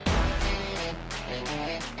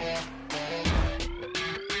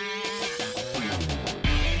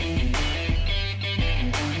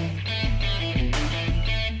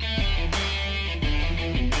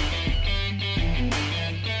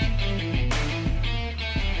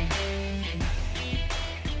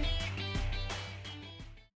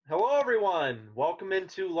everyone. Welcome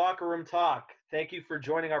into Locker Room Talk. Thank you for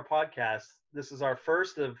joining our podcast. This is our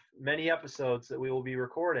first of many episodes that we will be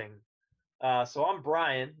recording. So I'm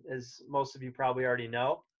Brian, as most of you probably already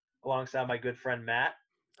know, alongside my good friend Matt.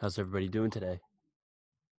 How's everybody doing today?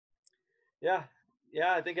 Yeah,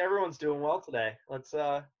 I think everyone's doing well today. Let's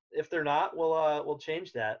if they're not, we'll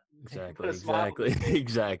change that. Put a smile on their face.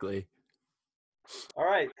 Exactly. All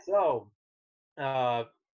right, so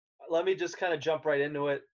let me just kind of jump right into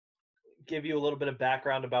it. Give you a little bit of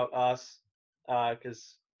background about us,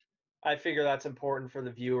 because I figure that's important for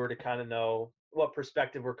the viewer to kind of know what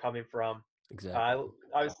perspective we're coming from. Exactly.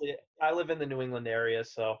 Obviously, I live in the New England area,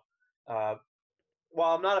 so uh,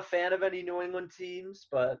 while I'm not a fan of any New England teams,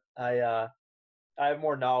 but I have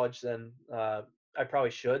more knowledge than I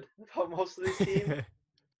probably should about most of these teams.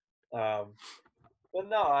 Um, but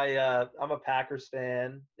no, I'm a Packers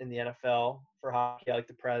fan in the NFL. For hockey, I like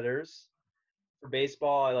the Predators. For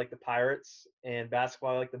baseball, I like the Pirates, and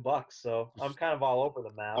basketball, I like the Bucks. So I'm kind of all over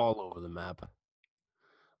the map. All over the map.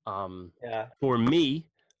 Yeah. For me,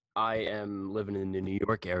 I am living in the New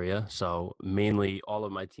York area, so mainly all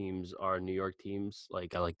of my teams are New York teams.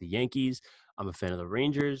 Like I like the Yankees. I'm a fan of the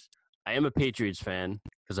Rangers. I am a Patriots fan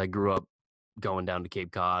because I grew up going down to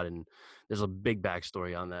Cape Cod, and there's a big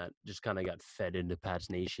backstory on that. Just kind of got fed into Pats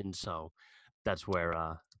Nation, so that's where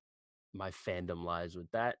my fandom lies with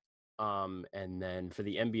that. And then for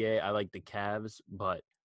the NBA, I like the Cavs, but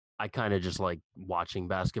I kind of just like watching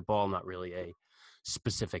basketball. I'm not really a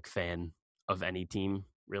specific fan of any team,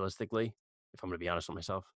 realistically, if I'm going to be honest with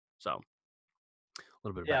myself. So a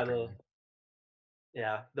little bit of Yeah, background.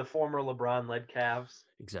 the former LeBron-led Cavs.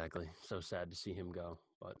 Exactly. So sad to see him go,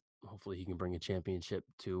 but hopefully he can bring a championship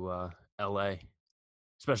to LA,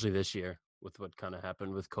 especially this year with what kind of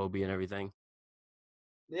happened with Kobe and everything.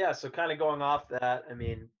 Yeah, so kind of going off that, I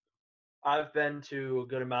mean, I've been to a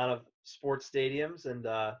good amount of sports stadiums, and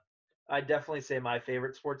I definitely say my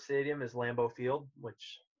favorite sports stadium is Lambeau Field,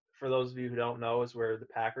 which, for those of you who don't know, is where the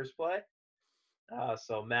Packers play.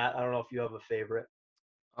 So Matt, I don't know if you have a favorite.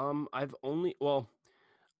 I've only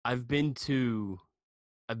I've been to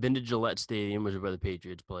Gillette Stadium, which is where the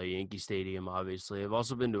Patriots play. Yankee Stadium, obviously. I've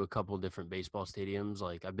also been to a couple of different baseball stadiums.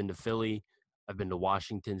 Like I've been to Philly, I've been to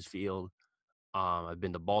Washington's Field, I've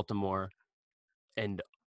been to Baltimore, and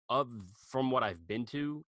of from what I've been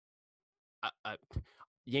to,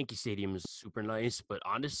 Yankee Stadium is super nice. But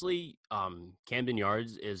honestly, Camden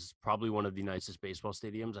Yards is probably one of the nicest baseball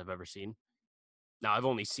stadiums I've ever seen. Now I've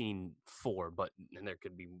only seen 4, and there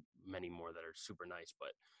could be many more that are super nice. But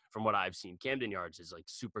from what I've seen, Camden Yards is like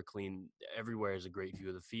super clean. Everywhere is a great view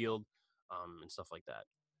of the field, and stuff like that.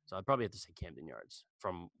 So I'd probably have to say Camden Yards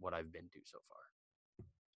from what I've been to so far.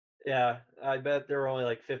 Yeah, I bet there were only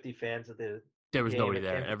like 50 fans at the There was game nobody at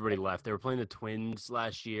there. Camden. Everybody left. They were playing the Twins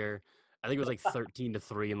last year. I think it was like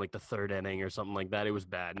 13-3 in like the third inning or something like that. It was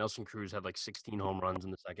bad. Nelson Cruz had like 16 home runs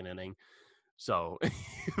in the second inning. So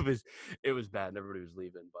it was bad and everybody was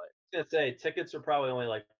leaving. But I was gonna say tickets are probably only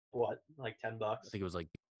like what, like $10. I think it was like,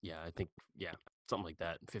 something like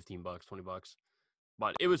that. $15, $20.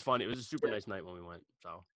 But it was fun. It was a super Yeah, nice night when we went.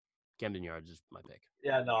 So Camden Yards is my pick.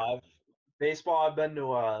 yeah, no, baseball. I've been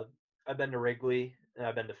to Wrigley and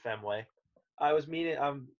I've been to Fenway. I was meaning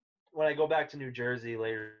when I go back to New Jersey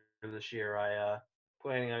later this year,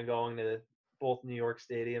 planning on going to both New York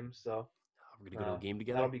stadiums. So We're gonna go to a game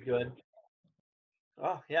that'll together. be good.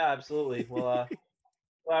 Oh yeah, absolutely. Well,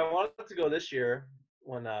 I wanted to go this year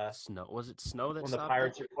Snow, was it snow that when the stopped it?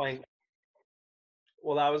 Pirates are playing.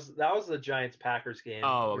 Well, that was the Giants Packers game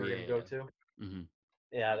Oh we were yeah, gonna go yeah. to. Mm-hmm.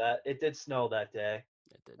 Yeah, that it did snow that day.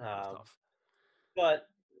 It did. It was Um, tough. but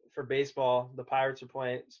for baseball, the Pirates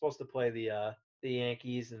are supposed to play the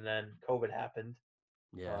Yankees, and then COVID happened.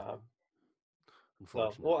 Yeah, Um, so, well, I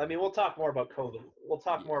unfortunately. mean, we'll talk more about COVID. We'll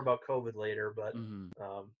talk more Yeah. about COVID later, but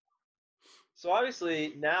Mm-hmm. so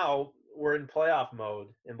obviously now we're in playoff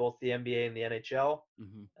mode in both the NBA and the NHL.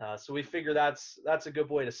 Mm-hmm. So we figure that's a good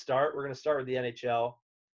way to start. We're going to start with the NHL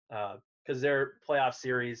because their playoff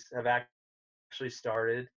series have actually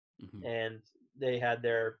started, Mm-hmm. and they had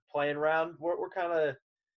their playing round. What kind of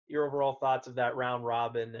your overall thoughts of that round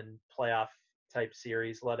robin and playoff type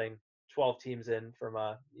series, letting 12 teams in from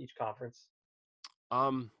each conference?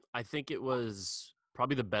 I think it was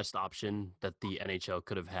probably the best option that the NHL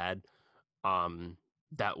could have had. Um,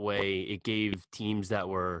 that way, it gave teams that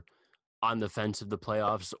were on the fence of the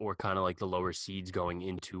playoffs or kind of like the lower seeds going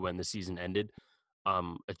into when the season ended,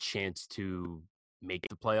 a chance to make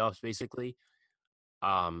the playoffs. Basically,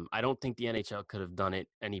 I don't think the NHL could have done it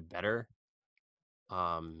any better.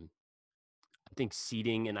 Um, I think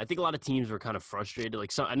seeding, and I think a lot of teams were kind of frustrated.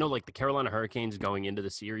 Like, I know like the Carolina Hurricanes going into the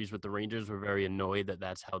series with the Rangers were very annoyed that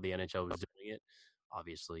that's how the NHL was doing it.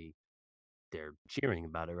 Obviously, they're cheering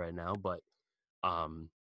about it right now, but um,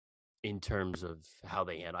 in terms of how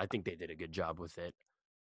they handle, I think they did a good job with it.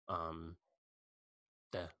 Um,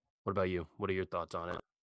 yeah. What about you? What are your thoughts on it?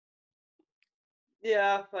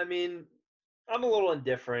 Yeah, I mean, I'm a little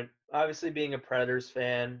indifferent. Obviously, being a Predators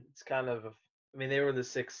fan, it's kind of. I mean, they were the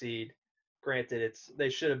sixth seed. Granted, it's they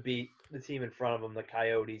should have beat the team in front of them, the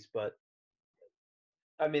Coyotes, but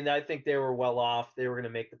I mean, I think they were well off. They were going to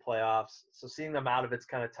make the playoffs, so seeing them out of it's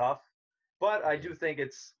kind of tough. But I Yeah. do think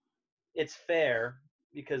it's fair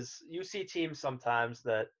because you see teams sometimes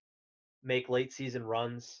that make late season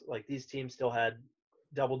runs. Like these teams still had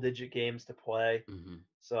double digit games to play. Mm-hmm.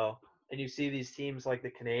 So, and you see these teams like the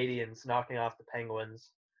Canadians knocking off the Penguins.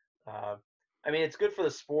 Uh, I mean, it's good for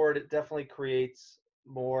the sport. It definitely creates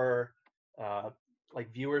more uh,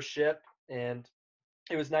 like viewership, and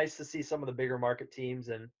it was nice to see some of the bigger market teams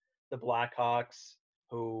and the Blackhawks,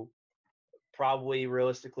 who probably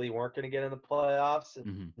realistically weren't going to get in the playoffs, and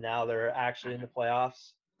Mm-hmm. now they're actually in the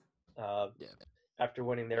playoffs uh, Yeah. after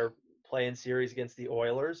winning their play-in series against the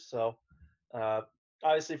Oilers. So uh,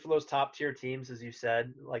 obviously, for those top tier teams, as you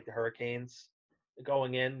said, like the Hurricanes,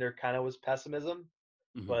 going in, there kind of was pessimism.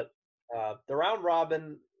 Mm-hmm. But the round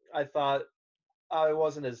robin, I thought I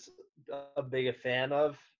wasn't as a big a fan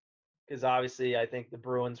of because obviously I think the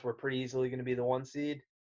Bruins were pretty easily going to be the one seed.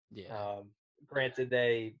 Yeah. Um, Granted,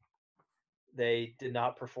 they did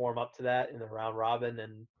not perform up to that in the round robin,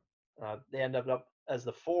 and they ended up as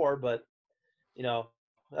the four. But you know,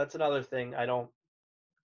 that's another thing. I don't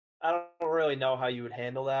really know how you would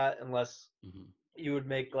handle that unless Mm-hmm. you would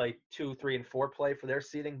make like 2, 3, and 4 play for their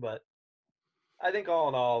seeding. But I think all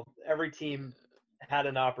in all, every Yeah. team had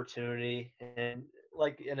an opportunity, and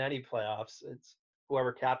like in any playoffs, it's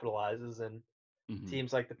whoever capitalizes. And Mm-hmm.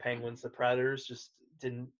 teams like the Penguins, the Predators, just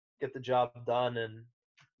didn't get the job done, and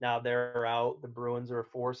now they're out. The Bruins are a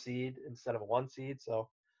 4 seed instead of a 1 seed. So,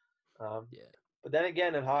 um, Yeah. but then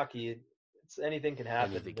again, in hockey, it's anything can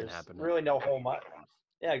happen. Anything can There's happen. really no home ice.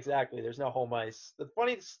 Yeah, exactly. There's no home ice. The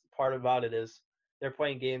funniest part about it is they're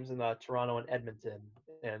playing games in Toronto and Edmonton,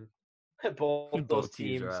 and both those Both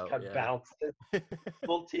teams are teams out. got Yeah. bounced.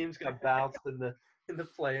 Both teams got bounced in the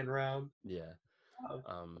playing round. Yeah. Um,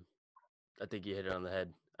 Um, I think you hit it on the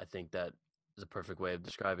head. I think that is a perfect way of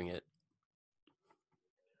describing it.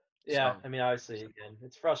 yeah, So I mean, obviously, again,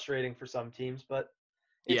 it's frustrating for some teams, but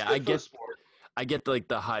it's yeah, good for the sport. I get like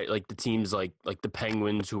the high, like the teams like the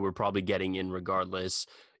Penguins who were probably getting in regardless.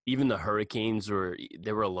 Even the Hurricanes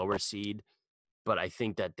they were a lower seed, but I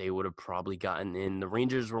think that they would have probably gotten in. The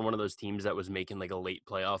Rangers were one of those teams that was making like a late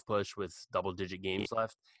playoff push with double digit games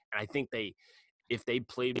left, and I think if they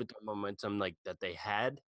played with the momentum like that they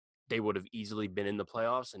had, they would have easily been in the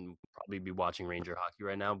playoffs and probably be watching Ranger hockey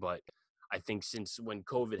right now. But I think since when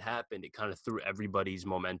COVID happened, it kind of threw everybody's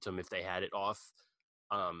momentum if they had it off.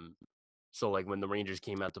 Um, so like when the Rangers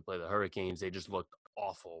came out to play the Hurricanes, they just looked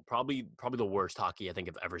awful. Probably the worst hockey I think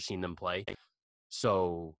I've ever seen them play.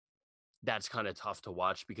 So that's kind of tough to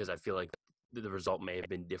watch because I feel like the result may have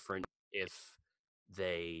been different if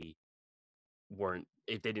they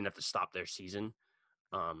if they didn't have to stop their season.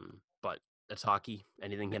 But it's hockey.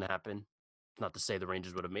 Anything can happen. Not to say the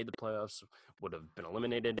Rangers would have made the playoffs, would have been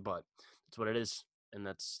eliminated, but that's what it is, and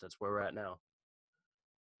that's where we're at now.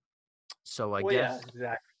 So I Well, yeah, guess,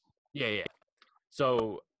 exactly. yeah, yeah.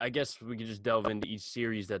 So I guess we could just delve into each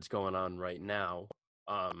series that's going on right now.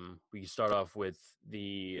 We can start off with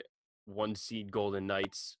the one seed Golden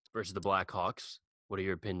Knights versus the Blackhawks. What are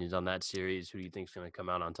your opinions on that series? Who do you think is going to come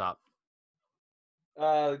out on top?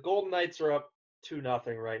 The Golden Knights are up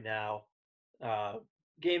 2-0 right now. Uh,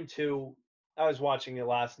 Game two, I was watching it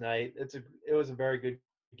last night. It was a very good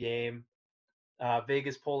game.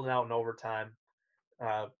 Vegas pulled it out in overtime.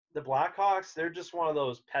 The Blackhawks, they're just one of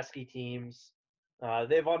those pesky teams.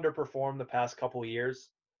 They've underperformed the past couple years,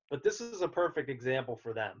 but this is a perfect example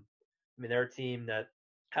for them. I mean, they're a team that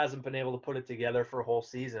hasn't been able to put it together for a whole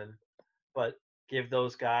season, but give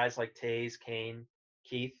those guys like Tays, Kane,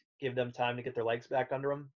 Keith, give them time to get their legs back under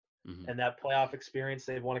them. Mm-hmm. And that playoff experience,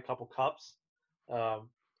 they've won a couple cups, um,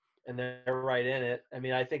 and they're right in it. I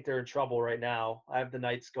mean, I think they're in trouble right now. I have the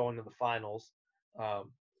Knights going to the finals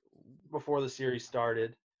um, before the series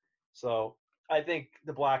started. So I think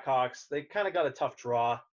the Blackhawks, they kind of got a tough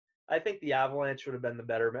draw. I think the Avalanche would have been the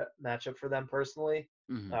better matchup for them personally,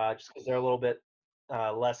 Mm-hmm. just because they're a little bit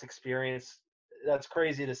less experienced. That's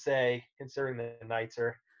crazy to say, considering the Knights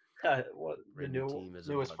are the Brand new team as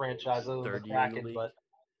of newest what, franchise of the third year in the Kraken. league? But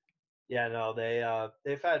Yeah, no,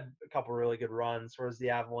 they've had a couple really good runs, whereas the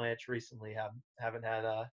Avalanche recently haven't had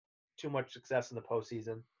too much success in the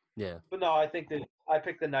postseason. Yeah. But no, I think that I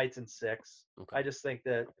picked the Knights in six. Okay. I just think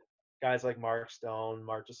that guys like Mark Stone,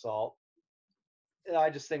 March Assault, I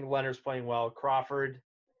just think Leonard's playing well. Crawford,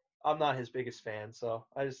 I'm not his biggest fan, so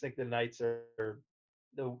I just think the Knights are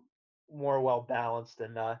the more well balanced,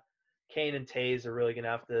 and Kane and Tays are really gonna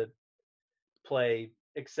have to play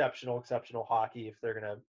exceptional hockey if they're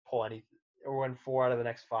gonna pull any or win 4 out of the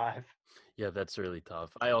next 5. Yeah, that's really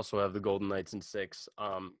tough. I also have the Golden Knights in 6.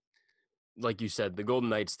 Like you said, the Golden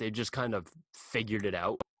Knights, they've just kind of figured it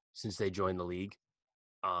out since they joined the league.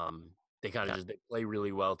 They kind of just they play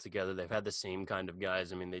really well together. They've had the same kind of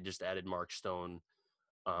guys. I mean, they just added Mark Stone.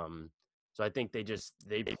 Um, so I think they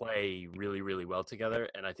play really well together,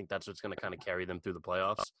 and I think that's what's going to kind of carry them through the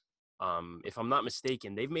playoffs. If I'm not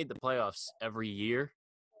mistaken, they've made the playoffs every year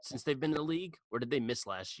since they've been in the league, or did they miss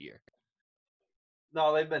last year?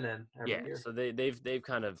 No, they've been in Yeah, every year. so they've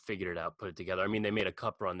kind of figured it out, put it together. I mean, they made a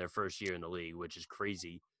cup run their first year in the league, which is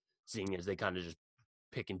crazy, seeing as they kind of just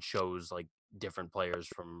pick and chose like different players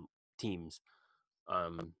from teams.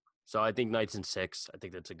 Um, so I think Knights in 6. I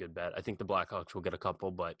think that's a good bet. I think the Blackhawks will get a couple,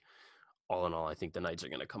 but all in all, I think the Knights are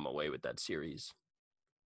going to come away with that series.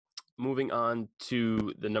 Moving on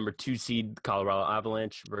to the number 2 seed Colorado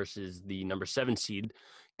Avalanche versus the number 7 seed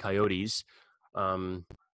Coyotes.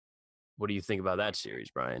 What do you think about that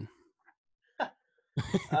series, Brian?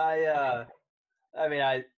 I uh I mean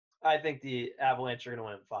I think the Avalanche are gonna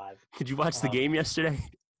win in 5. Did you watch the Um, game yesterday?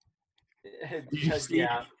 Did you see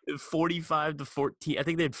yeah, 45-14? I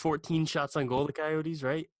think they had 14 shots on goal, the Coyotes,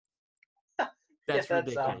 right? yeah, That's that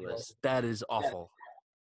sounds right. ridiculous. That is Yeah, awful.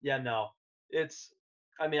 yeah, no, it's.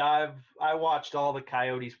 I mean, I watched all the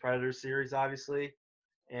Coyotes Predators series, obviously,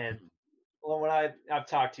 and well, when I've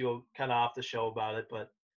talked to you kind of off the show about it,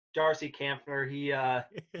 but Darcy Kampner,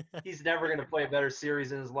 he's never going to play a better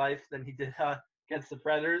series in his life than he did against the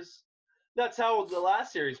Predators. That's how the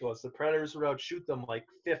last series was. The Predators would outshoot them like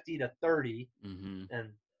 50-30, Mm-hmm. and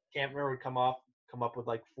Kampner would come up with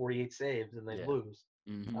like 48 saves, and they'd Yeah. lose.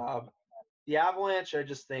 Mm-hmm. Um, the Avalanche, I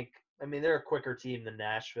just think, I mean, they're a quicker team than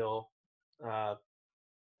Nashville. Uh,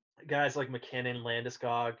 guys like McKinnon,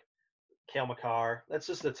 Landeskog, Kale McCarr, that's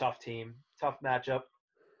just a tough team, tough matchup.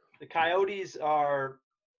 The Yeah. Coyotes are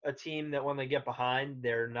a team that when they get behind, they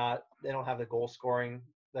don't have the goal scoring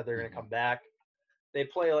that they're going to Mm-hmm. come back. They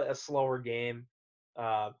play a slower game.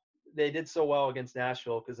 Uh, they did so well against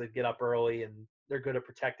Nashville because they get up early and they're good at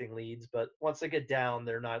protecting leads. But once they get down,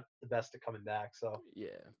 they're not the best at coming back. So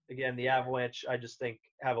Yeah. again, the Avalanche, I just think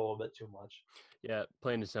have a little bit too much. Yeah.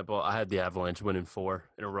 Plain and simple. I had the Avalanche winning 4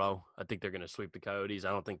 in a row. I think they're going to sweep the Coyotes.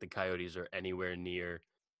 I don't think the Coyotes are anywhere near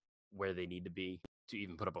where they need to be to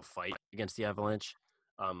even put up a fight against the Avalanche.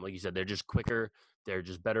 Like you said, they're just quicker. They're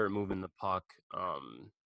just better at moving the puck.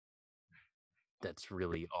 That's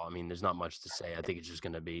really all. I mean, there's not much to say. I think it's just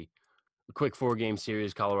going to be a quick 4-game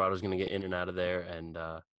series. Colorado's going to get in and out of there and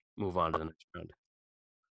move on to the next round.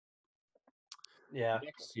 Yeah,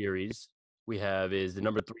 Next series we have is the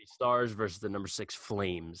number 3 Stars versus the number 6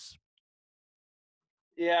 Flames.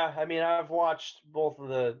 yeah. I mean, I've watched both of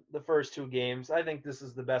the first 2 games. I think this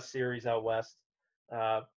is the best series out west.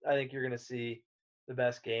 I think you're going to see the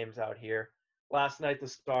best games out here. Last night, the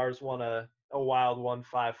Stars won a wild one,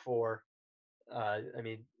 5-4. I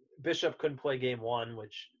mean, Bishop couldn't play game 1,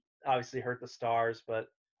 which obviously hurt the Stars, but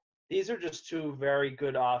these are just 2 very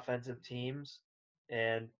good offensive teams.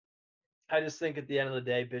 And I just think at the end of the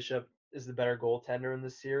day, Bishop is the better goaltender in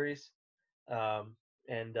this series.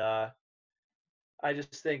 And I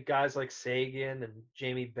just think guys like Sagan and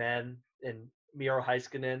Jamie Benn and Miro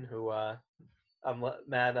Heiskanen, who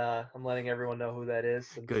Matt, I'm letting everyone know who that is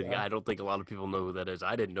since Good. I don't think a lot of people know who that is.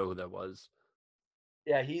 I didn't know who that was.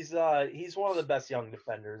 yeah, he's one of the best young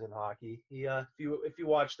defenders in hockey. If you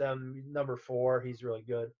watch them, number 4, he's really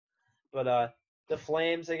good. But the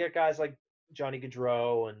Flames, they get guys like Johnny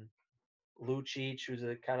Gaudreau and Lucic, who's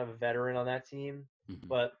a kind of a veteran on that team. Mm-hmm.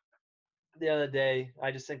 But at the end of the day, I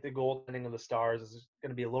just think the goaltending of the Stars is going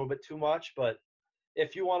to be a little bit too much. But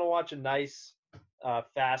if you want to watch a nice,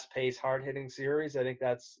 fast-paced, hard-hitting series, I think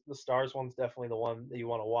that's the Stars one's definitely the one that you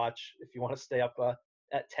want to watch if you want to stay up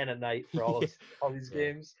at 10 at night for all these Yeah.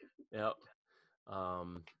 games. Yep.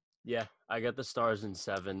 Yeah, I got the Stars in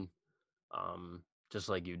 7, just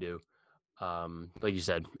like you do. Like you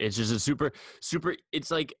said, it's just a super.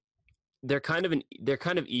 It's like they're kind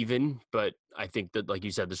of even, but I think that, like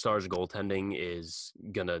you said, the Stars' goaltending is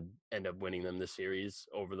gonna end up winning them this series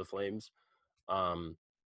over the Flames. Um,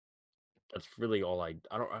 that's really all I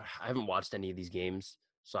don't. I haven't watched any of these games.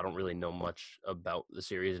 so I don't really know much about the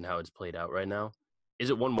series and how it's played out right now. Is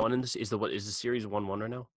it 1-1 in this? Is the series 1-1 right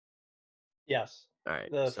now? Yes, All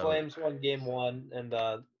right, the so Flames won game one, and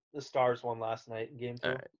the Stars won last night in game all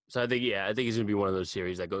two. right, so I think it's gonna be one of those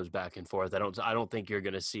series that goes back and forth. I don't think you're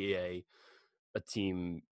gonna see a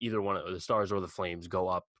team, either one of the Stars or the Flames, go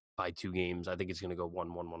up by 2 games. I think it's gonna go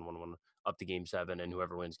 1-1, 1-1, up to Game 7, and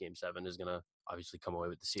whoever wins Game 7 is gonna obviously come away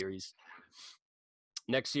with the series.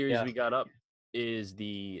 Next series Yeah, we got up is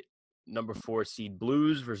the number 4 seed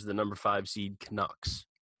Blues versus the number 5 seed Canucks.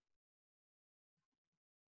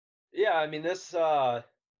 yeah. I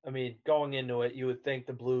mean, going into it, you would think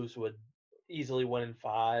the Blues would easily win in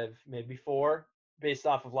five, maybe four, based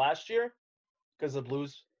off of last year, because the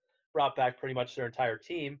Blues brought back pretty much their entire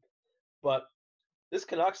team. But this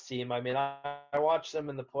Canucks team, I mean, I watched them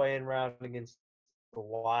in the play-in round against the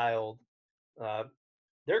Wild. Uh,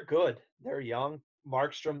 they're good. They're young.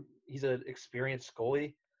 Markstrom, he's an experienced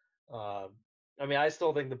goalie. Um, I mean, I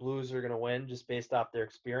still think the Blues are going to win just based off their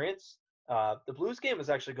experience. The Blues game is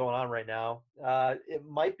actually going on right now. It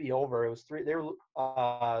might be over. It was three. They were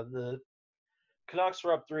the Canucks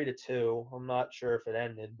were up 3-2. I'm not sure if it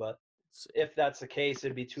ended, but if that's the case,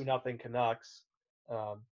 it'd be 2-0 Canucks.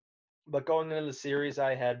 Um, but going into the series,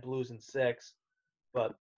 I had Blues in six.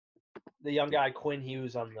 But the young guy Quinn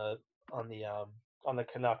Hughes on the on the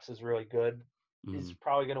Canucks is really good. He's Mm,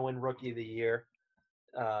 probably going to win Rookie of the Year.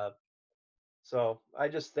 Uh, so I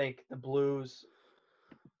just think the Blues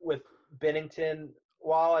with Bennington,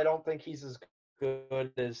 while I don't think he's as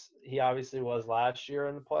good as he obviously was last year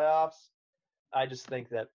in the playoffs, I just think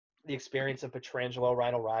that the experience of Petrangelo,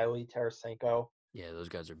 Ryan O'Reilly, Tarasenko, yeah, those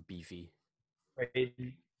guys are beefy.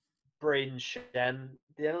 Braden, Braden Shen,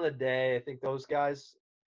 at the end of the day, I think those guys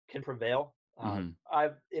can prevail. Hmm. I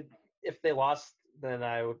if they lost, then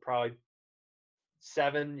I would probably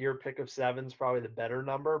seven. Your pick of seven is probably the better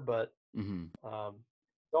number, but Hmm. um,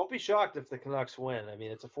 don't be shocked if the Canucks win. I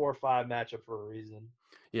mean, it's a 4-5 matchup for a reason.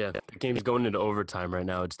 Yeah, the game's going into overtime right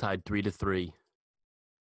now. It's tied 3-3.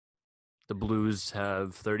 The Blues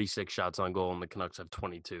have 36 shots on goal, and the Canucks have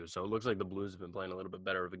 22. So it looks like the Blues have been playing a little bit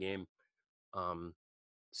better of a game. Um,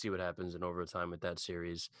 see what happens in overtime with that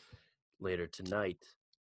series later tonight.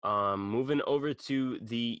 Moving over to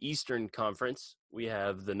the Eastern Conference, we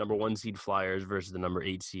have the number 1 seed Flyers versus the number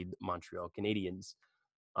 8 seed Montreal Canadiens.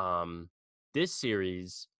 Um, this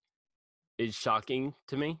series is shocking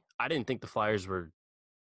to me. I didn't think the Flyers were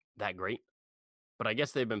that great, but I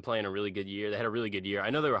guess they've been playing a really good year. They had a really good year. I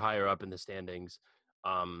know they were higher up in the standings,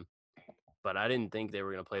 um, but I didn't think they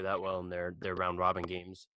were going to play that well in their round robin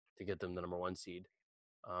games to get them the number 1 seed.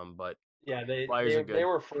 But Yeah, Flyers are good. they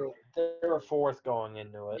were fourth going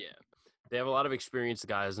into it. Yeah, they have a lot of experienced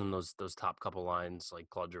guys in those top couple lines like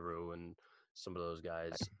Claude Giroux and some of those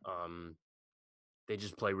guys. They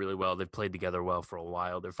just play really well. They've played together well for a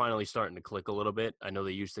while. They're finally starting to click a little bit. I know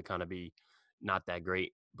they used to kind of be not that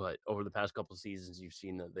great, but over the past couple of seasons, you've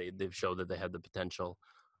seen that they've showed that they have the potential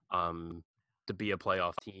um, to be a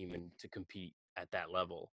playoff team and to compete at that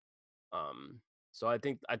level. Um, so I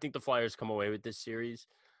think the Flyers come away with this series.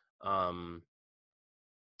 Um,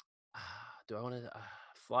 do I want to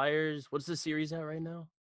Flyers? What's the series at right now?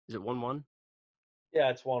 Is it 1-1? Yeah,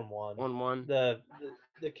 it's 1-1. 1-1.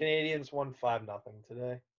 The Canadians won 5-0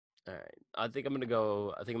 today. All right. I think I'm gonna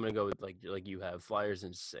go. I think I'm gonna go with like you have Flyers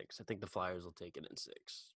in 6. I think the Flyers will take it in 6.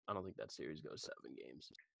 I don't think that series goes 7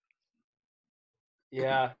 games.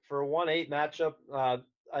 Yeah, for a 1-8 matchup,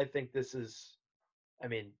 I think this is. I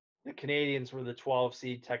mean, the Canadians were the 12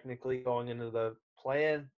 seed technically going into the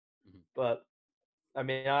play-in, Mhm. but I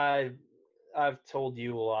mean, I've told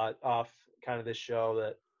you a lot off kind of this show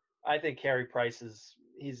that I think Carey Price is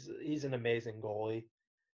he's an amazing goalie.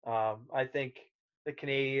 I think the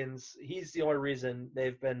Canadians, he's the only reason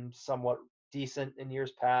they've been somewhat decent in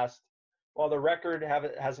years past. While the record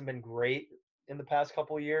hasn't been great in the past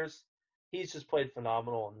couple of years, he's just played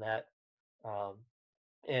phenomenal in that. Um,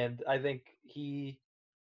 and I think he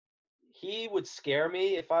would scare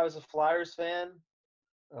me if I was a Flyers fan,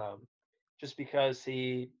 um, just because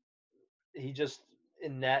he just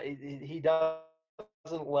in that he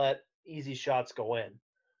doesn't let easy shots go in.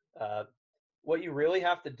 Uh, what you really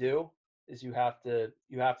have to do is you have to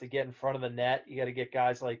get in front of the net. You got to get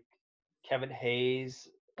guys like Kevin Hayes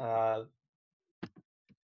uh,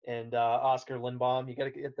 and Oscar Lindbaum. You got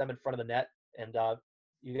to get them in front of the net, and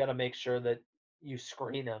you got to make sure that you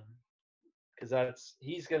screen him because that's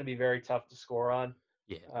he's going to be very tough to score on.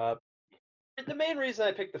 Yeah. Uh, the main reason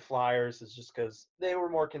I picked the Flyers is just because they were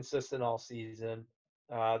more consistent all season.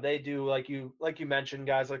 They do like you mentioned,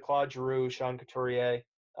 guys like Claude Giroux, Sean Couturier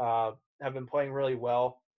have been playing really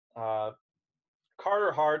well. Uh,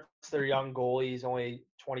 Carter Hart's their young goalie. He's only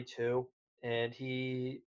 22, and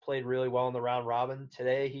he played really well in the round robin.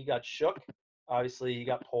 Today he got shook. Obviously, he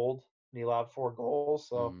got pulled and he allowed 4 goals.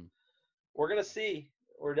 So Mm, we're gonna see.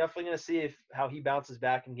 We're definitely gonna see if how he bounces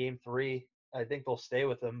back in Game 3. I think they'll stay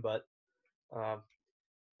with him, but um,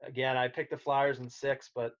 again, I picked the Flyers in 6,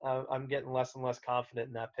 but I'm getting less and less confident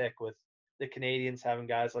in that pick with the Canadians having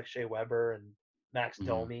guys like Shea Weber and Max mhm.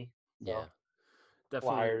 Domi. Yeah, So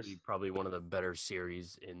definitely Flyers. probably one of the better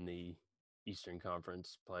series in the Eastern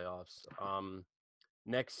Conference playoffs.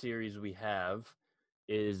 Next series we have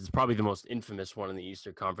is probably the most infamous one in the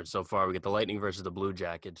Eastern Conference so far. We get the Lightning versus the Blue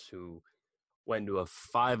Jackets, who went to a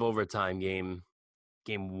 5 overtime game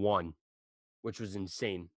 1, which was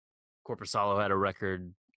insane. Corpusalo had a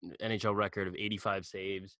NHL record of 85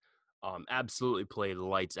 saves. Absolutely played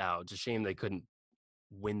lights out. It's a shame they couldn't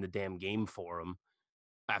win the damn game for him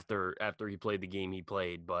after he played the game he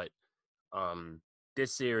played. But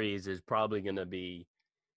this series is probably gonna be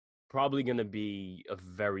a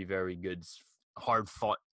very, very good, hard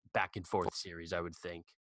fought back and forth series. I would think.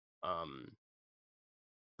 Um,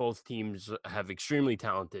 Both teams have extremely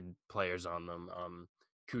talented players on them.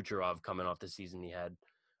 Kucherov coming off the season he had.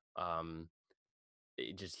 Um,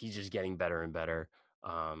 he's just getting better and better.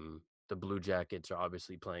 The Blue Jackets are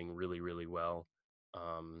obviously playing really, really well.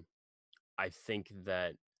 Um, I think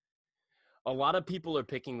that a lot of people are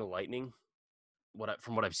picking the Lightning.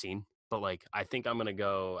 From what I've seen, but like I think I'm gonna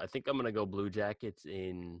go. I think I'm gonna go Blue Jackets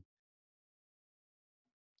in.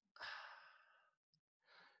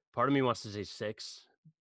 Part of me wants to say 6,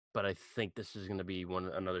 but I think this is gonna be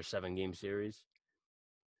another 7 game series.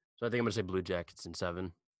 So I think I'm gonna say Blue Jackets in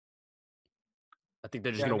 7. I think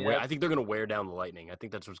they're just Yeah, I gonna mean wear. I that's think they're gonna wear down the Lightning. I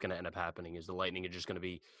think that's what's gonna end up happening. Is the Lightning are just gonna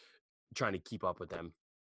be trying to keep up with them,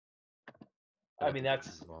 and I I mean think they're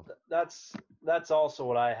gonna move on. that's that's also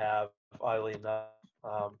what I have. Oddly enough,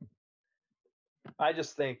 um, I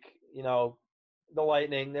just think the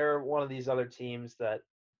Lightning. They're one of these other teams that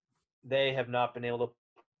they have not been able to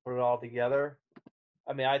put it all together.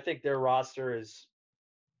 I mean, I think their roster is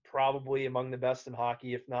probably among the best in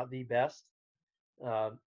hockey, if not the best.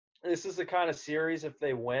 Um, this is the kind of series, if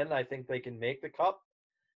they win, I think they can make the cup.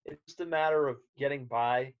 It's just a matter of getting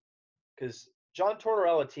by because John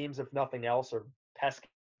Tortorella teams, if nothing else, are pesky.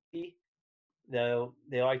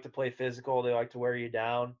 They like to play physical. They like to wear you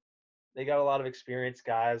down. They got a lot of experienced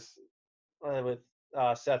guys with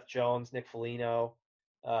Seth Jones, Nick Foligno,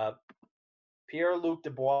 uh, Pierre Luc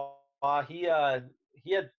Dubois. He had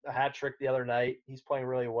a hat trick the other night. He's playing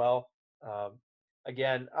really well. Um,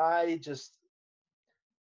 again, I just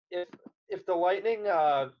if if the Lightning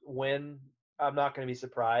win, I'm not going to be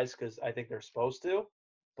surprised because I think they're supposed to.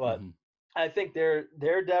 But Mm-hmm. I think they're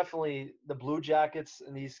definitely the Blue Jackets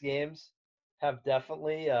in these games have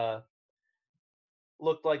definitely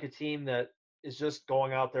looked like a team that is just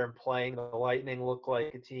going out there and playing. The Lightning look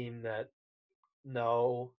like a team that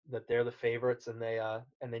know that they're the favorites and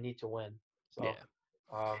they need to win. So Yeah,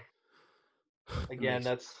 um, it again, makes.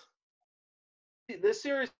 that's this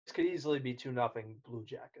series could easily be 2-0 Blue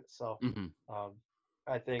Jackets. So Mm-hmm. um,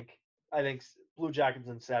 I think I think Blue Jackets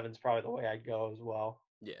in 7 is probably the way I'd go as well.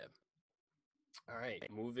 Yeah. All right,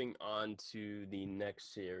 moving on to the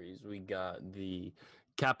next series, we got the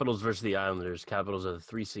Capitals versus the Islanders. Capitals are the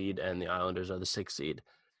 3 seed, and the Islanders are the 6 seed.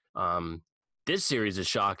 Um, this series is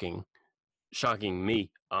shocking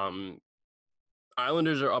me.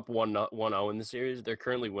 Islanders are up 1-0 in the series. They're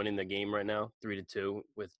currently winning the game right now, 3-2,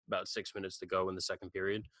 with about 6 minutes to go in the second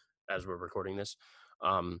period, as we're recording this.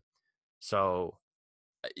 Um, so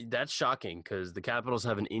that's shocking because the Capitals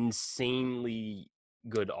have an insanely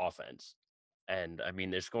good offense. And I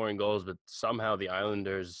mean, they're scoring goals, but somehow the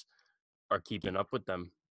Islanders are keeping up with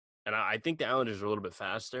them. And I think the Islanders are a little bit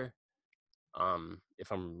faster,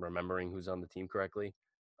 if I'm remembering who's on the team correctly.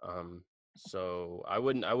 So I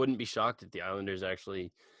wouldn't be shocked if the Islanders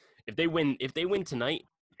actually, if they win tonight.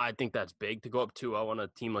 I think that's big to go up 2-0 on a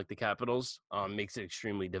team like the Capitals. Makes it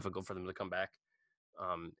extremely difficult for them to come back.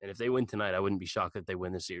 And if they win tonight, I wouldn't be shocked if they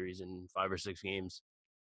win the series in 5 or 6 games.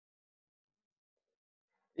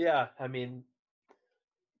 Yeah, I mean,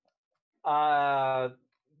 uh,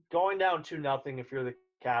 going down 2-0 if you're the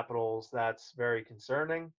Capitals, that's very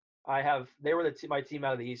concerning. They were my team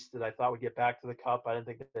out of the East that I thought would get back to the Cup. I didn't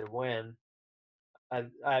think they'd win. I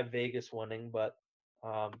have Vegas winning, but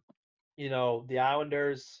um, the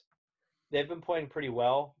Islanders they've been playing pretty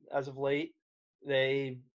well as of late.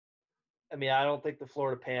 They, I mean, I don't think the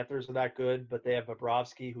Florida Panthers are that good, but they have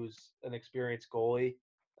Bobrovsky, who's an experienced goalie.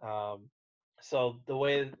 Um, so the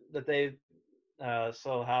way that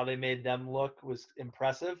so how they made them look was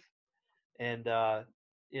impressive, and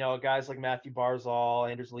guys like Matthew Barzal,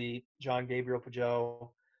 Anders Lee, John Gabriel Pajot,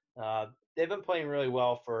 uh, they've been playing really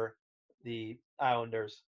well for the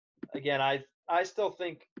Islanders. Again, I still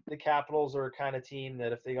think the Capitals are a kind of team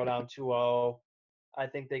that if they go down 2-0, I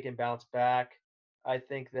think they can bounce back. I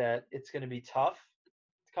think that it's going to be tough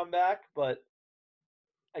to come back, but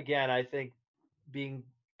again, I think being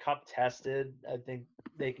cup tested, I think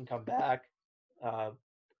they can come back. Uh,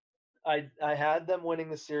 I had them winning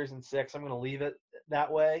the series in 6. I'm going to leave it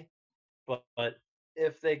that way, but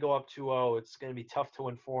if they go up 2-0, it's going to be tough to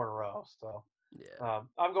win 4 in a row. So Yeah.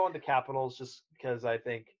 I'm going to Capitals just because I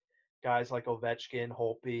think guys like Ovechkin,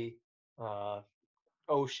 Holtby, uh,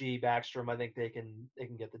 Oshie, Backstrom, I think they can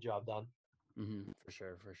get the job done. For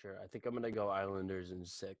sure, for sure. I think I'm gonna go Islanders in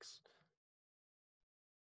 6.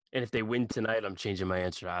 And if they win tonight, I'm changing my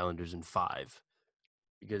answer to Islanders in 5.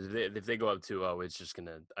 Because if they go up 2-0, it's just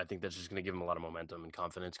gonna. I think that's just gonna give them a lot of momentum and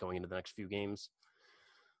confidence going into the next few games.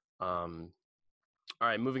 Um, all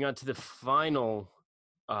right, moving on to the final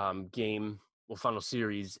game, final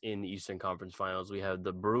series in the Eastern Conference Finals. We have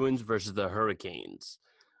the Bruins versus the Hurricanes.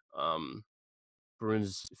 Um,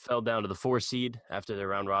 Bruins fell down to the 4 seed after their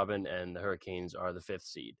round robin, and the Hurricanes are the 5th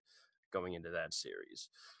seed going into that series.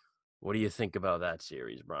 What do you think about that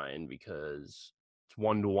series, Brian? Because it's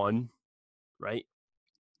 1-1, right?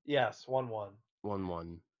 Yes, 1-1.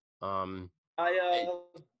 1-1. Um, I I,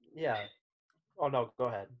 yeah. Oh no, go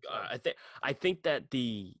ahead. Sorry. I think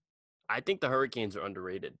the Hurricanes are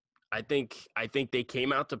underrated. I think they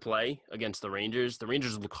came out to play against the Rangers. The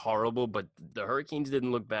Rangers look horrible, but the Hurricanes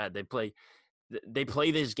didn't look bad. They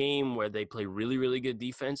play this game where they play really, really good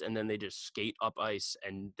defense, and then they just skate up ice,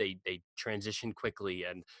 and they transition quickly,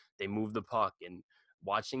 and they move the puck. And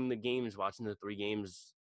watching the 3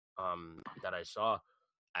 games that I saw,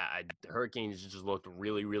 the Hurricanes just looked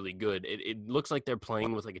really, really good. It looks like they're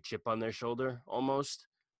playing with like a chip on their shoulder almost.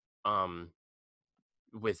 Um,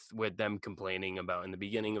 with them complaining about in the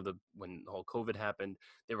beginning of when the whole COVID happened,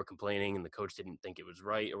 they were complaining and the coach didn't think it was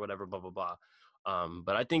right or whatever, blah blah blah.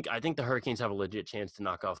 But I think the Hurricanes have a legit chance to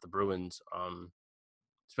knock off the Bruins,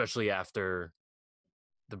 especially after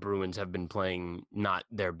the Bruins have been playing not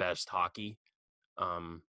their best hockey.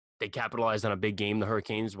 Um, they capitalized on a big game, the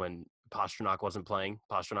Hurricanes, when Pastrnak wasn't playing.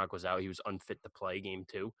 Pastrnak was out; he was unfit to play game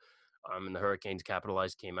 2, and the Hurricanes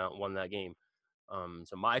capitalized, came out, and won that game.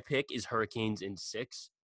 So my pick is Hurricanes in 6.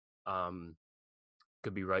 Um,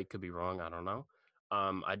 could be right, could be wrong. I don't know.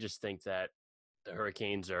 I just think that the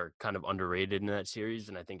Hurricanes are kind of underrated in that series,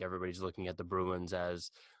 and I think everybody's looking at the Bruins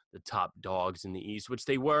as the top dogs in the East, which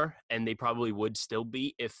they were, and they probably would still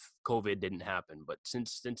be if COVID didn't happen. But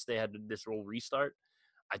since they had this whole restart,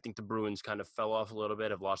 I think the Bruins kind of fell off a little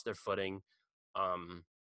bit, have lost their footing, um,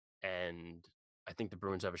 and I think the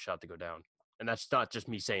Bruins have a shot to go down. And that's not just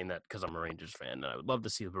me saying that because I'm a Rangers fan, and I would love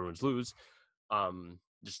to see the Bruins lose.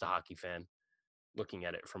 Just a hockey fan looking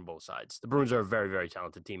at it from both sides. The Bruins are a very, very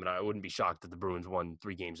talented team, and I wouldn't be shocked if the Bruins won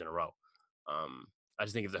 3 games in a row. I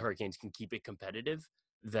just think if the Hurricanes can keep it competitive,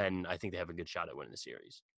 then I think they have a good shot at winning the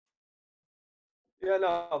series. Yeah,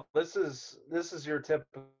 no, this is your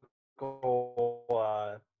typical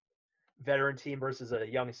veteran team versus a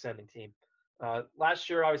young ascending team. Last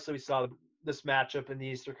year, obviously, we saw this matchup in the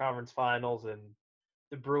Eastern Conference Finals, and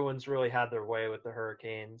the Bruins really had their way with the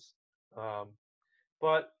Hurricanes. Um,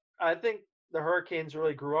 but I think the Hurricanes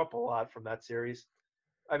really grew up a lot from that series.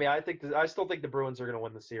 I mean, I still think the Bruins are going to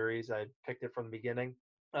win the series. I picked it from the beginning.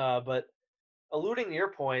 But alluding to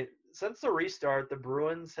your point, since the restart, the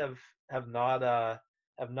Bruins have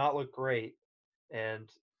not looked great, and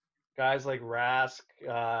guys like Rask,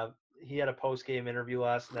 he had a post game interview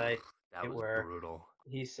last night That was where brutal.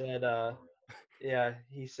 he said, yeah,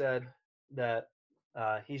 he said that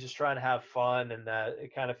he's just trying to have fun and that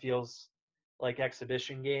it kind of feels like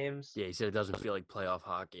exhibition games. Yeah, he said it doesn't feel like playoff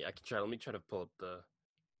hockey. I can try. Let me try to pull up the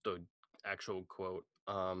actual quote.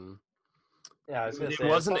 Yeah, I It, was was, gonna it say it's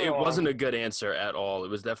wasn't something it along. wasn't a good answer at all. It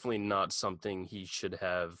was definitely not something he should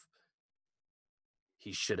have.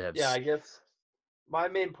 Yeah, I guess my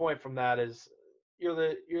main point from that is you're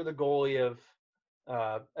the goalie of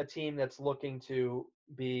a team that's looking to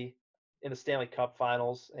be in the Stanley Cup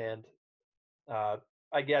Finals, and uh,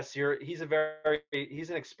 I guess he's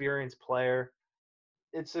an experienced player.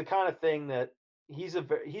 It's the kind of thing that he's a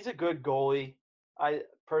good goalie. I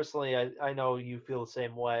personally, I know you feel the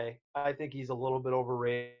same way. I think he's a little bit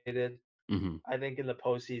overrated. Mm-hmm. I think in the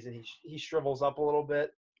postseason he shrivels up a little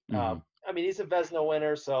bit. Mm-hmm. I mean, he's a Vezina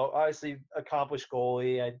winner, so obviously accomplished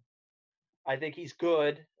goalie. I think he's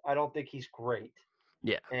good. I don't think he's great.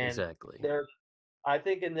 Yeah, And exactly. there, I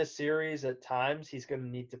think in this series at times he's going to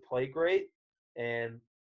need to play great, and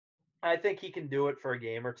I think he can do it for a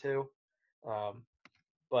game or two. Um,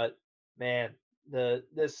 but man, the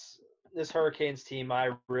this Hurricanes team I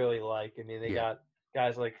really like. I mean, they Yeah. got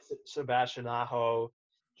guys like Sebastian Aho.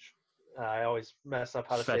 I always mess up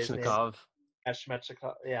how to say his name. Svechnikov.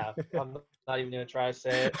 Ashmechikov. Yeah, I'm not even gonna try to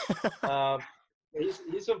say it. Um,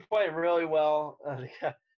 he's been playing really well.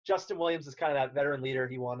 Yeah. Justin Williams is kind of that veteran leader.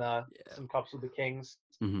 He won Yeah. some cups with the Kings.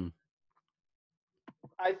 Hmm.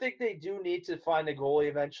 I think they do need to find a goalie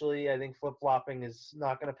eventually. I think flip flopping is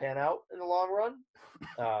not going to pan out in the long run.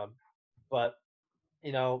 But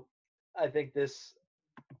you know, I think this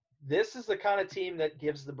is the kind of team that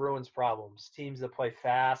gives the Bruins problems. Teams that play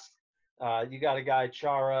fast. You got a guy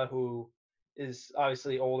Chara who is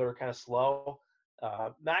obviously older, kind of slow.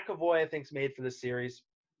 McAvoy I think's made for this series,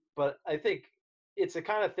 but I think it's the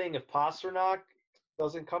kind of thing if Pasternak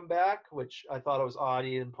doesn't come back, which I thought it was odd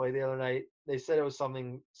he didn't play the other night. They said it was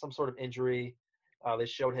some sort of injury. They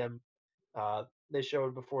showed him. They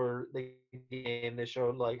showed before the game. They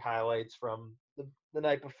showed like highlights from the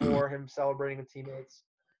night before him celebrating with teammates.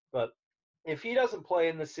 But if he doesn't play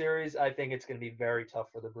in the series, I think it's going to be very tough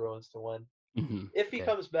for the Bruins to win. Hmm. If he Yeah.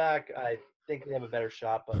 comes back, I think they have a better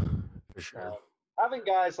shot. But For sure. uh, having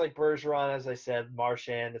guys like Bergeron, as I said,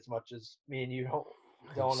 Marchand, as much as me and you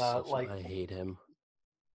He's don't such a, like, I hate him.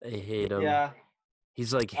 I hate him. yeah,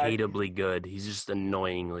 He's like I hateably good. He's just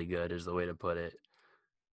annoyingly good, is the way to put it.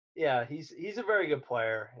 yeah, he's a very good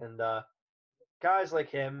player, and guys like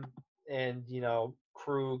him and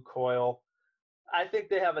Krug, Coyle, I think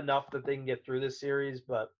they have enough that they can get through this series.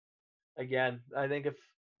 But again, I think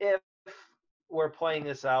if we're playing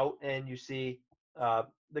this out and you see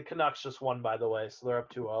the Canucks just won, by the way, so they're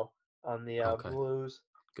up 2-0 on the Okay. Blues.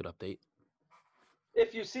 Good update.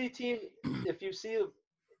 If you see if you see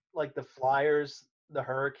like the Flyers, the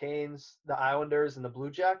Hurricanes, the Islanders, and the Blue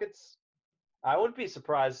Jackets, I wouldn't be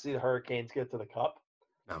surprised to see the Hurricanes get to the Cup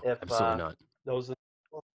No, if absolutely not. those are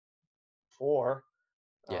four.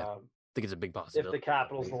 Yeah. I Um, think it's a big if the possibility.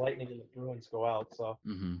 Capitals, the Lightning, and the Bruins go out. So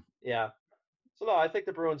Mm-hmm. yeah. So no, I think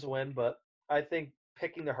the Bruins win, but I think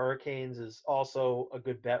picking the Hurricanes is also a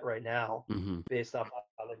good bet right now, Mm-hmm. based off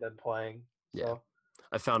how they've been playing. Yeah. So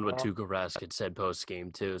I found what uh, Tuukka Rask had said post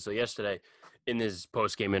game too. So yesterday, in his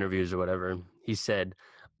post game interviews or whatever, he said,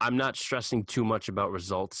 "I'm not stressing too much about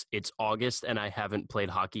results. It's August and I haven't played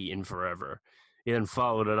hockey in forever." He then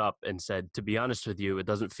followed it up and said, "To be honest with you, it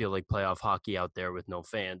doesn't feel like playoff hockey out there with no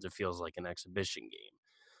fans. It feels like an exhibition game."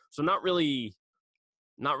 So not really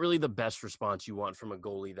the best response you want from a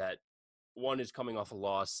goalie that one is coming off a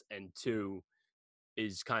loss and two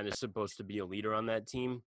is kind of supposed to be a leader on that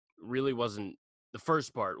team. Really wasn't the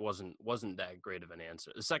first part wasn't that great of an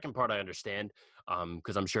answer. The second part I understand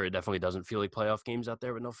because I'm sure it definitely doesn't feel like playoff games out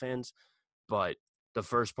there with no fans. But the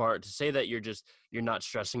first part to say that you're not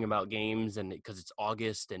stressing about games and because it's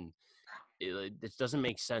August and it doesn't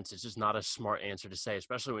make sense. It's just not a smart answer to say,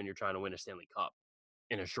 especially when you're trying to win a Stanley Cup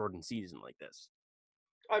in a shortened season like this.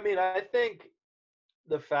 I mean, I think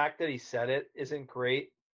the fact that he said it isn't great,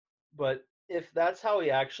 but if that's how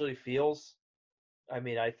he actually feels, I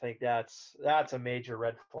mean, I think that's a major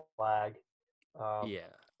red flag. Um, Yeah,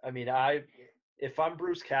 I mean, if I'm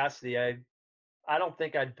Bruce Cassidy, I don't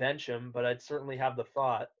think I'd bench him, but I'd certainly have the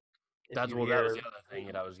thought if you that was the hear. other thing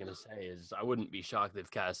that I was gonna say is I wouldn't be shocked if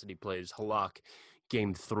Cassidy plays Halak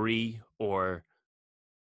game 3 or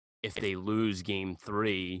if they lose game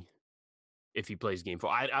 3 if he plays game 4.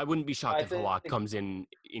 I wouldn't be shocked I if Halak think comes in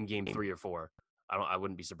game 3 or 4. I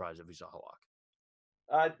wouldn't be surprised if we saw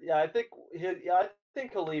Halak. yeah, I think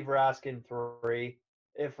he'll leave Rask in 3.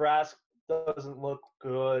 If Rask doesn't look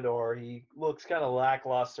good or he looks kind of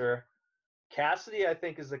lackluster, Cassidy I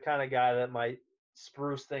think is the kind of guy that might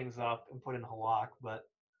spruce things up and put in Halak. But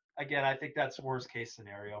again, I think that's worst case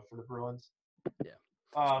scenario for the Bruins. Yeah.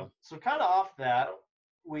 So So kind of off that,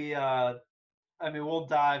 we I mean, we'll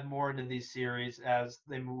dive more into these series as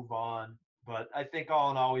they move on. But I think all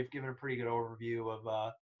in all, we've given a pretty good overview of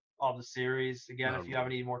all the series. Again, no, if you have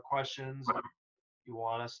any more questions, you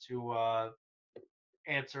want us to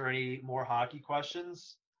answer any more hockey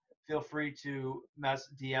questions, feel free to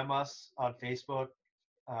DM us on Facebook,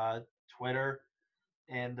 uh, Twitter,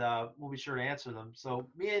 and we'll be sure to answer them. So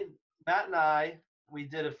me and Matt and I, we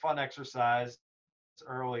did a fun exercise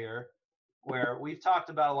earlier where we've talked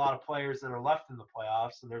about a lot of players that are left in the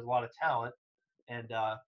playoffs, and there's a lot of talent. And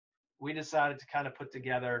we decided to kind of put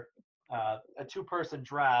together a two-person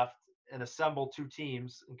draft and assemble two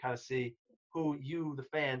teams and kind of see who you, the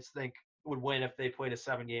fans, think would win if they played a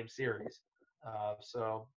 7-game series.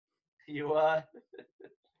 So you,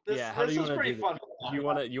 yeah, how do this you was want to pretty do that?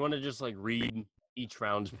 fun. You want to just like read each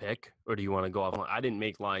round's pick, or do you want to go off? I didn't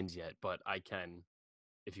make lines yet, but I can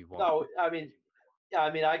if you want. No, I mean, yeah,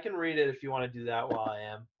 I mean, I can read it if you want to do that while I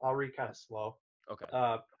am. I'll read kind of slow. Okay.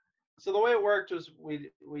 Uh, so the way it worked was we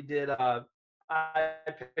did I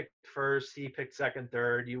picked first, he picked second,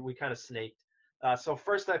 third. We kind of snaked. So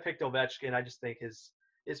first I picked Ovechkin. I just think his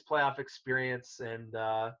playoff experience and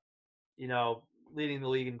you know leading the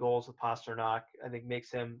league in goals with Pasternak, I think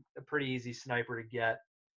makes him a pretty easy sniper to get.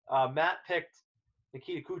 Matt picked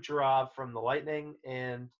Nikita Kucherov from the Lightning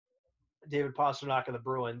and David Pasternak of the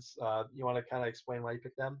Bruins. You want to kind of explain why you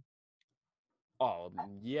picked them? Oh,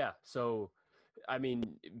 yeah. So, I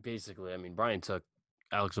mean, basically, I mean, Brian took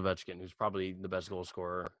Alex Ovechkin, who's probably the best goal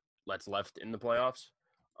scorer that's left in the playoffs.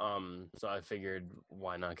 So I figured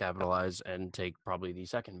why not capitalize and take probably the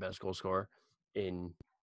second best goal scorer in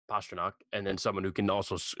Pasternak, and then someone who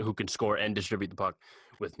can score and distribute the puck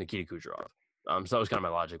with Nikita Kucherov. So that was kind of my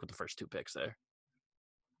logic with the first two picks there.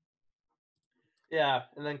 Yeah,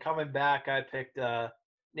 and then coming back, I picked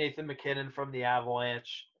Nathan McKinnon from the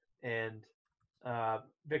Avalanche and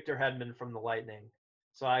Victor Hedman from the Lightning.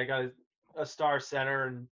 So I got a star center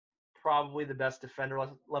and probably the best defender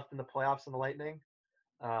left in the playoffs in the Lightning.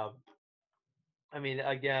 Um, I mean,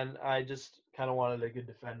 again, I just kind of wanted a good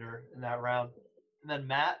defender in that round. And then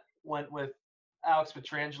Matt went with Alex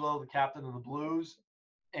Pietrangelo, the captain of the Blues,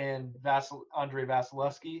 and Andre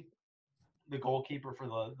Vasilevsky, the goalkeeper for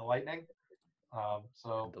the Lightning.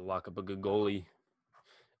 So To lock up a good goalie.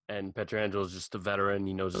 And Petrangelo's just a veteran.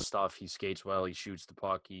 He knows his stuff. He skates well. He shoots the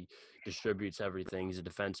puck. He distributes everything. He's a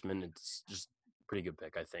defenseman. It's just a pretty good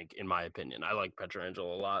pick, I think, in my opinion. I like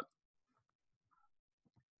Petrangelo a lot.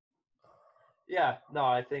 yeah, no,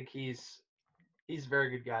 I think he's a very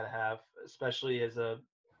good guy to have, especially as a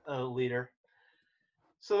leader.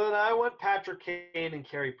 So then I went Patrick Kane and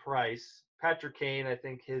Carey Price. Patrick Kane, I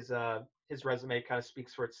think his resume kind of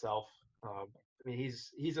speaks for itself. I mean,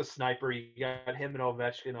 he's a sniper. You got him and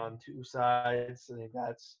Ovechkin on two sides. I think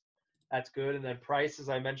that's good. And then Price, as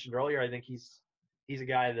I mentioned earlier, I think he's a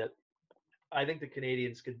guy that I think the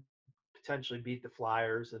Canadians could potentially beat the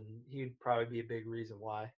Flyers, and he'd probably be a big reason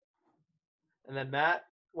why. And then Matt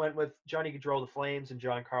went with Johnny Gaudreau of the Flames and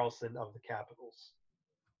John Carlson of the Capitals.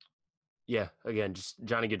 Yeah, again, just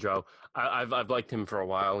Johnny Gaudreau. I've liked him for a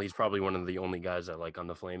while. He's probably one of the only guys I like on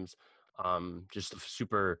the Flames. Just a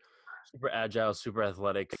super agile, super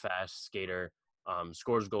athletic, fast skater.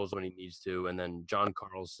 Scores goals when he needs to. And then John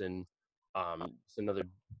Carlson, is another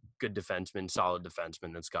good defenseman, solid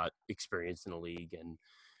defenseman that's got experience in the league and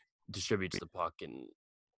distributes the puck and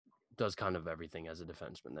does kind of everything as a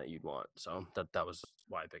defenseman that you'd want. So that was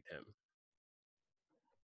why I picked him.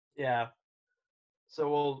 Yeah.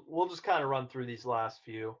 So we'll just kind of run through these last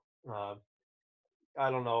few. Uh, I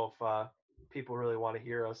don't know if people really want to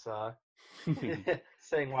hear us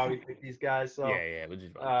saying why we picked these guys. So Yeah, we'll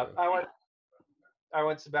just run uh, through. I went I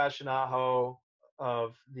went Sebastian Aho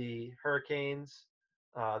of the Hurricanes,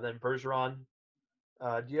 then Bergeron.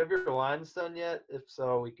 Do you have your lines done yet? If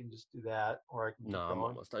so, we can just do that, or I can No, keep I'm going.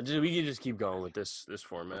 almost done. We can just keep going with this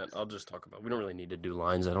format. I'll just talk about. We don't really need to do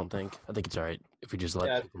lines. I don't think. I think it's all right if we just let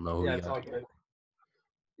Yeah, people know who yeah, we it's got. all good.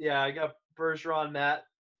 Yeah, I got Bergeron, Matt,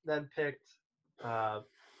 then picked uh,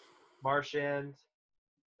 Marchand,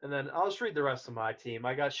 and then I'll just read the rest of my team.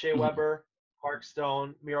 I got Shea Mhm. Weber, Mark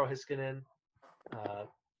Stone, Miro Hiskinen, uh,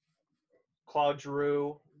 Claude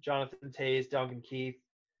Giroux, Jonathan Tays, Duncan Keith,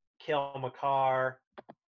 Kale McCarr,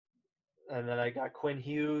 and then I got Quinn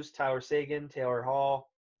Hughes, Tyler Sagan, Taylor Hall,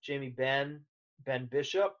 Jamie Benn, Ben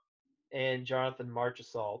Bishop, and Jonathan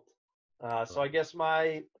Marchessault. So I guess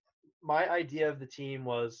my idea of the team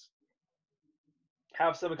was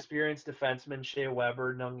have some experienced defensemen, Shea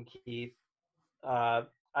Weber, Duncan Keith. Uh,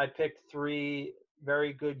 I picked three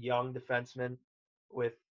very good young defensemen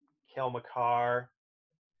with Kale McCarr,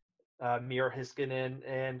 Mir Hiskinen,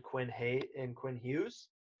 and Quinn Hughes.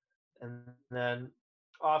 And then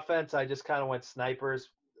offense, I just kind of went snipers,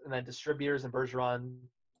 and then distributors and Bergeron,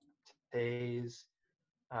 Tays,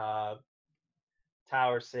 uh,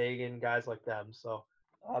 Tower, Sagan, guys like them. So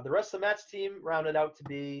the rest of the Mets team rounded out to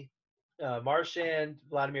be Marchand,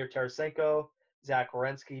 Vladimir Tarasenko, Zach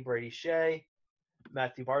Wierenski, Brady Shea,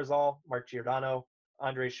 Matthew Barzal, Mark Giordano,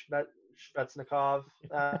 Andrei Svechnikov.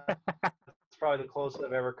 That's probably the closest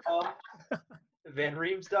I've ever come. Van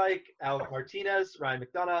Riemsdyk, Alec Martinez, Ryan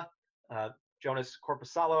McDonough, uh, Jonas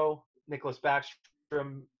Corpusalo, Nicholas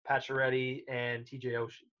Backstrom, Pacioretty, and TJ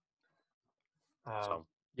Oshie. So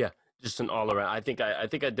yeah, just an all around. I think I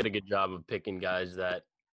did a good job of picking guys that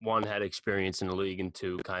one had experience in the league and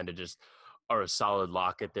two kind of just are a solid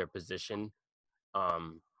lock at their position.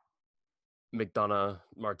 Um, McDonough,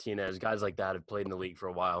 Martinez, guys like that have played in the league for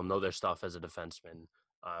a while, know their stuff as a defenseman.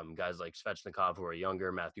 Guys like Svechnikov, who are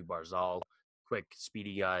younger, Matthew Barzal, quick,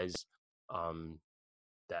 speedy guys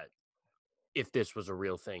that if this was a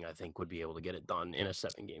real thing, I think would be able to get it done in a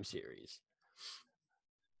 7-game series.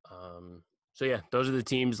 So yeah, those are the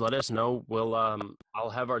teams. Let us know. I'll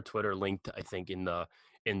have our Twitter linked, I think, in the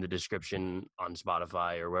description on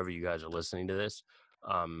Spotify or wherever you guys are listening to this.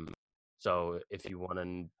 So if you want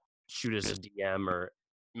to shoot us a DM or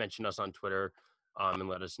mention us on Twitter, and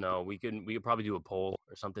let us know, we could probably do a poll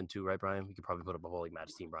or something too, right, Brian? We could probably put up a poll like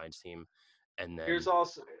Matt's team, Brian's team, and then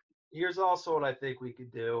Here's also what I think we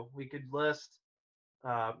could do. We could list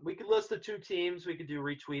the two teams. We could do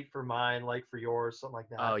retweet for mine, like for yours, something like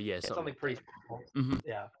oh that. yeah, something Something like pretty that. simple. Mm-hmm.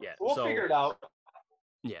 Yeah. Yeah. So we'll figure it out.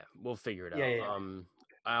 Yeah, we'll figure it Yeah, out.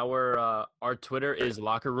 yeah. Our Twitter is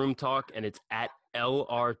Locker Room Talk, and it's at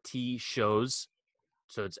LRT Shows.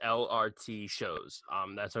 So it's LRT Shows.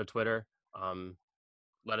 That's our Twitter.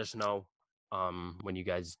 Let us know when you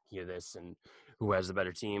guys hear this and who has the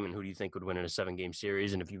better team and who do you think would win in a 7-game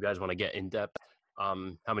series. And if you guys want to get in depth,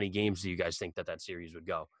 how many games do you guys think that series would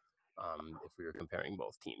go if we were comparing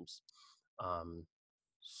both teams?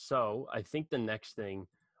 So I think the next thing,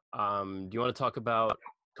 do you want to talk about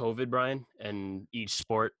COVID, Brian, and each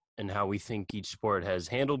sport and how we think each sport has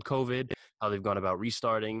handled COVID, how they've gone about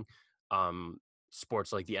restarting,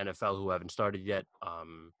 sports like the NFL who haven't started yet,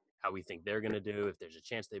 how we think they're going to do, if there's a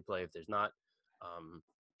chance they play, if there's not,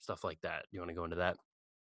 stuff like that. Do you want to go into that?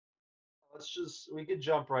 We could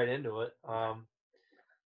jump right into it.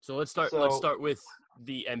 So let's start. Let's So start with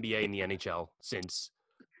the NBA and the NHL since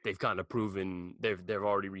they've kind of proven they've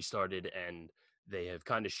already restarted and they have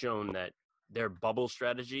kind of shown that their bubble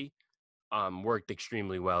strategy worked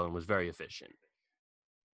extremely well and was very efficient.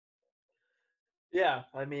 yeah,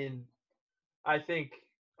 I mean, I think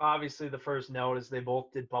obviously the first note is they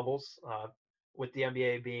both did bubbles, with the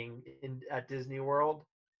NBA being in at Disney World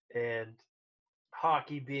and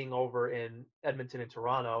hockey being over in Edmonton and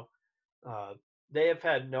Toronto. Uh, they have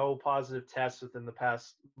had no positive tests within the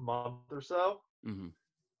past month or so, Mm-hmm.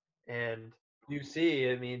 and you see,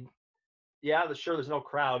 I mean, yeah, there's no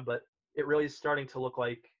crowd, but it really is starting to look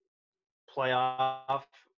playoff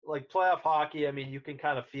playoff hockey. I mean, you can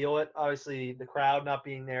kind of feel it. Obviously, the crowd not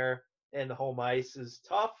being there and the home ice is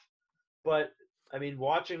tough, but I mean,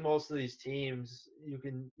 watching most of these teams, you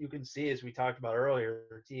can see, as we talked about earlier,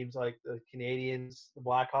 teams like the Canadians, the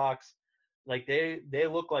Blackhawks, like they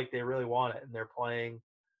look like they really want it and they're playing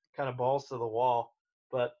kind of balls to the wall.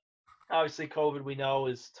 But obviously, COVID we know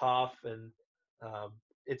is tough and um,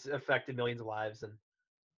 it's affected millions of lives. And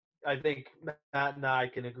I think Matt and I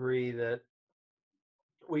can agree that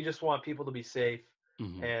we just want people to be safe.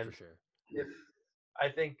 Mm-hmm, for And sure. if I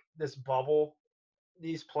think this bubble,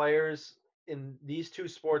 these players in these two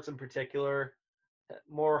sports in particular,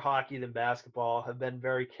 more hockey than basketball, have been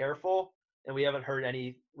very careful, and we haven't heard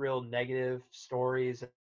any real negative stories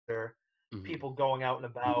or Mm-hmm. people going out and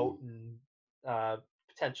about and uh,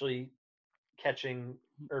 potentially catching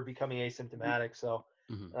or becoming asymptomatic. So,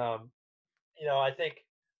 Mm-hmm. um, I think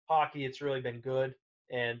hockey, it's really been good,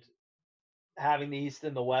 and having the East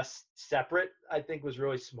and the West separate, I think, was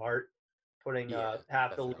really smart. Putting Yeah,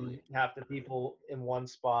 definitely. half the people in one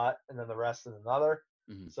spot and then the rest in another.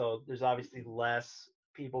 Mm-hmm. So there's obviously less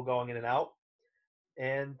people going in and out.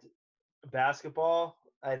 And basketball,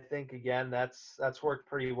 I think again that's worked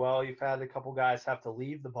pretty well. You've had a couple guys have to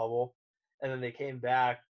leave the bubble, and then they came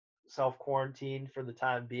back self quarantined for the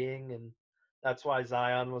time being, and that's why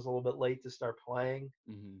Zion was a little bit late to start playing.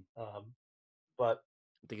 Mm-hmm. But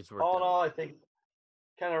I think it's worked all in out all, I well. think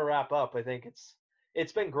kind of wrap up, I think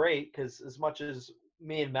it's been great because as much as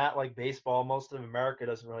me and Matt like baseball, most of America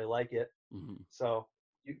doesn't really like it. Mm-hmm. So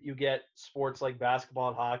you get sports like basketball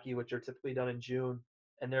and hockey, which are typically done in June,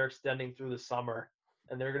 and they're extending through the summer,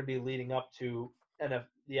 and they're going to be leading up to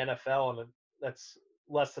the NFL, and that's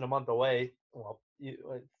less than a month away. Well,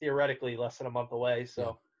 theoretically less than a month away. Yeah.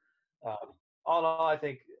 So all in all, I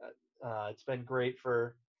think it's been great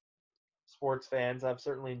for sports fans. I've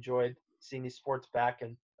certainly enjoyed seeing these sports back,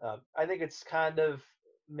 and I think it's kind of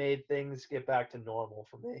made things get back to normal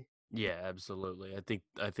for me. Yeah, absolutely. I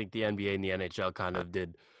think the NBA and the NHL kind of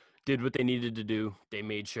did what they needed to do. They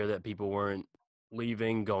made sure that people weren't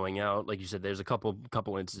leaving, going out. Like you said, there's a couple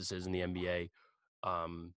instances in the NBA,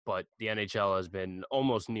 but the NHL has been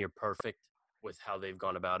almost near perfect with how they've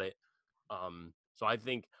gone about it. So I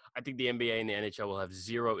think the NBA and the NHL will have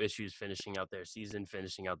zero issues finishing out their season,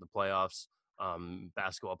 finishing out the playoffs.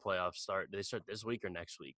 Basketball playoffs start. Do they start this week or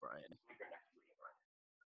next week, Brian?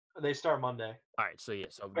 They start Monday. All right, so yeah,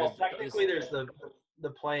 so Well, technically, the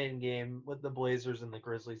playing game with the Blazers and the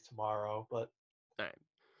Grizzlies tomorrow. But All right.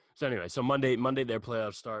 So anyway, so Monday their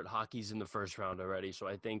playoffs start. Hockey's in the first round already, so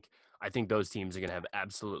I think those teams are gonna have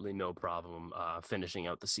absolutely no problem finishing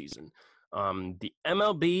out the season. The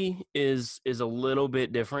MLB is a little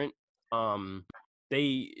bit different.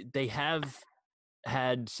 They have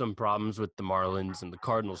had some problems with the Marlins and the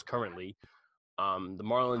Cardinals currently. The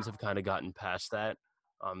Marlins have kind of gotten past that.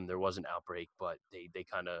 There was an outbreak, but they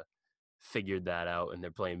kind of figured that out and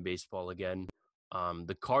they're playing baseball again.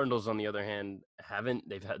 The Cardinals, on the other hand, haven't.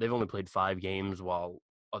 They've only played 5 games, while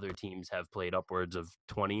other teams have played upwards of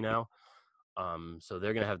 20 now. So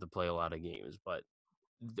they're gonna have to play a lot of games. But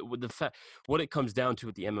with the fact, what it comes down to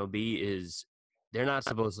with the MLB is they're not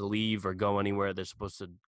supposed to leave or go anywhere. They're supposed to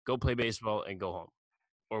go play baseball and go home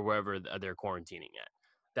or wherever they're quarantining at.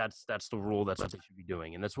 That's the rule. That's what they should be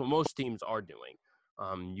doing, and that's what most teams are doing.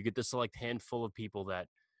 You get the select handful of people that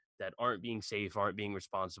aren't being safe, aren't being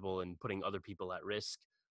responsible, and putting other people at risk.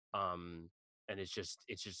 Um, and it's just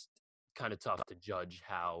kind of tough to judge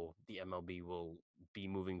how the MLB will be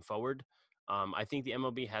moving forward. I think the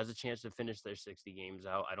MLB has a chance to finish their 60 games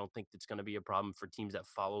out. I don't think it's going to be a problem for teams that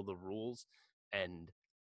follow the rules and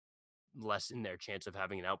lessen their chance of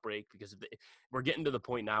having an outbreak because we're getting to the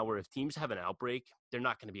point now where if teams have an outbreak, they're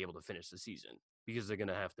not going to be able to finish the season because they're going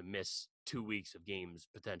to have to miss 2 weeks of games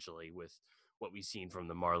potentially with what we've seen from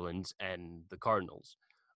the Marlins and the Cardinals.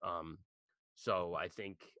 Um, so I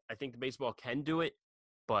think the baseball can do it,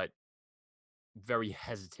 but very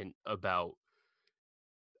hesitant about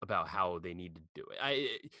how they need to do it. I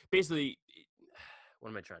basically, what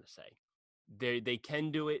am I trying to say? They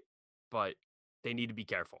can do it, but they need to be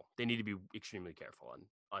careful. They need to be extremely careful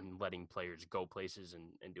on letting players go places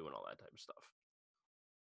and doing all that type of stuff.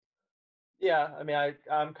 yeah, I mean,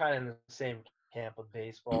 I'm kind of in the same camp with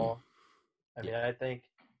baseball. I mean, Yeah.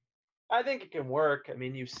 I think it can work. I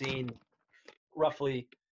mean, you've seen roughly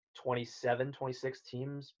 27, 26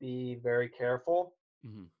 teams be very careful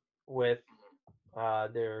Hmm. with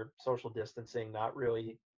their social distancing, not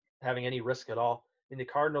really having any risk at all. I mean, the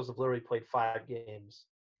Cardinals have literally played 5 games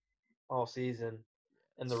all season,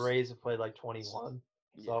 and the It's, Rays have played like 21.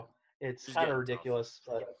 yeah. So it's Just kind of getting tough. ridiculous.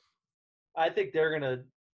 But I think they're gonna,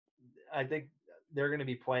 I think they're gonna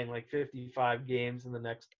be playing like 55 games in the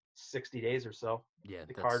next 60 days or so. Yeah, The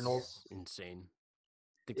that's Cardinals, insane.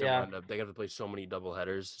 I think they're yeah. wound up. They have to play so many double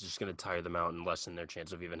headers. It's just going to tire them out and lessen their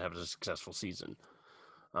chance of even having a successful season.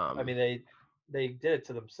 I mean, Um, they did it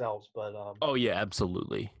to themselves, but oh yeah,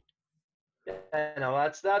 absolutely. yeah, no,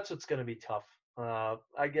 that's what's going to be tough.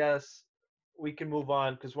 I guess we can move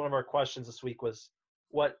on because one of our questions this week was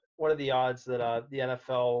what are the odds that the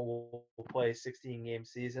NFL will play 16 game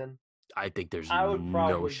season? I think there's I would no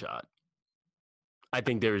probably shot. I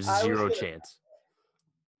think there is I was zero gonna chance.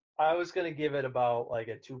 I was gonna give it about like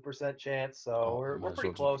a 2% chance, so Oh, we're might as pretty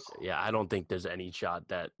well keep it close. there. Yeah, I don't think there's any shot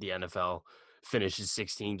that the NFL finishes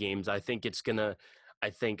 16 games. I think it's gonna.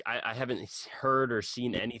 I haven't heard or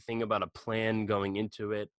seen anything about a plan going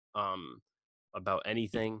into it. About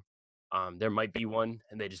anything. There might be one,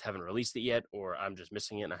 and they just haven't released it yet, or I'm just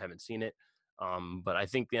missing it and I haven't seen it. But I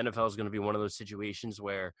think the NFL is going to be one of those situations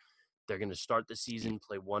where they're going to start the season,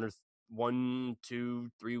 play 1, 2,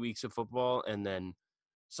 3 weeks of football, and then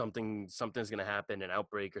something's going to happen, an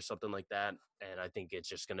outbreak or something like that, and I think it's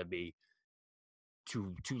just going to be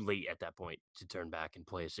too late at that point to turn back and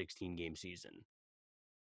play a 16 game season.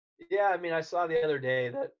 Yeah, I mean, I saw the other day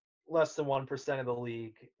that less than 1% of the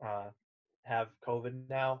league have COVID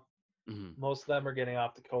now. Hmm. Most of them are getting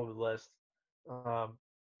off the COVID list. Um,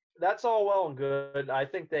 that's all well and good. I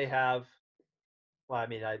think they have. Well, I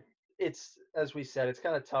mean, it's as we said, it's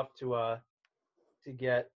kind of tough to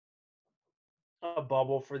get a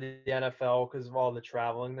bubble for the NFL because of all the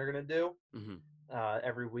traveling they're gonna do Hmm.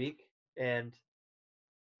 every week. And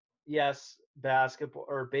yes, basketball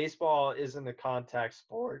or baseball isn't a contact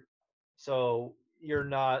sport, so you're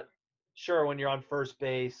not sure when you're on first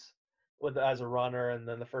base with as a runner, and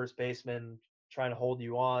then the first baseman trying to hold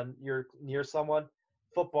you on. You're near someone.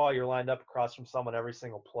 Football, you're lined up across from someone every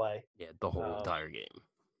single play. Yeah, the whole Um, entire game.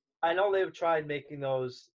 I know they've tried making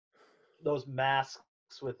those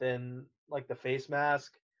masks within like the face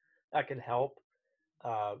mask that can help.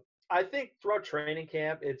 Uh, I think throughout training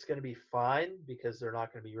camp it's going to be fine because they're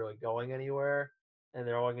not going to be really going anywhere and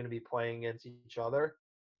they're all going to be playing against each other.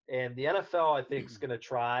 And the NFL I think is going to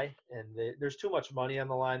try, and there's too much money on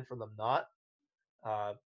the line for them not.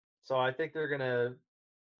 Uh, so I think they're going to.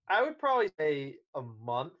 I would probably say a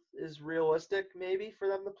month is realistic, maybe for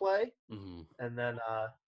them to play, Hmm. and then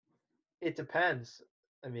it depends.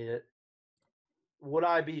 I mean, would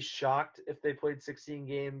I be shocked if they played 16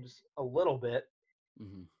 games? A little bit,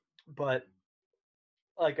 Mm-hmm. But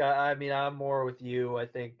like I mean, I'm more with you. I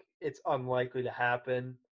think it's unlikely to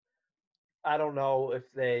happen. I don't know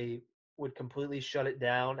if they would completely shut it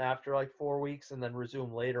down after like 4 weeks and then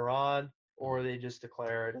resume later on, or they just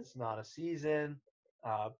declare it as not a season.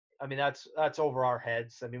 Uh, I mean, that's over our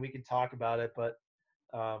heads. I mean, we can talk about it, but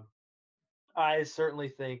um, I certainly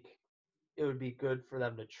think it would be good for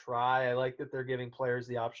them to try. I like that they're giving players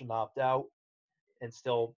the option to opt out and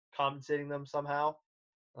still compensating them somehow.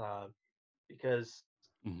 Uh, because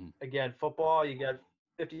Mm-hmm. again, football, you got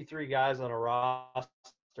 53 guys on a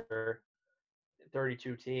roster,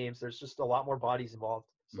 32 teams. There's just a lot more bodies involved.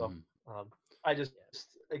 So Mm-hmm. um, I just,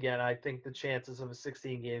 again, I think the chances of a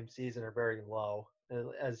 16 game season are very low,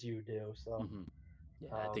 as you do. So Mm-hmm.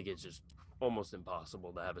 Yeah, I um, think it's just almost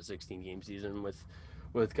impossible to have a 16 game season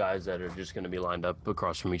with guys that are just going to be lined up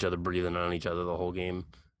across from each other, breathing on each other the whole game,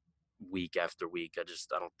 week after week. I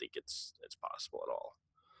don't think it's possible at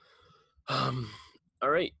all. Um, all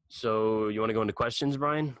right. So you want to go into questions,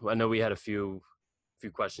 Brian? I know we had a few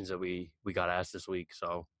questions that we got asked this week,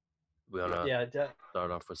 so we want to yeah, start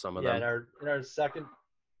off with some of yeah. them. In our second,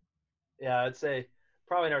 yeah, I'd say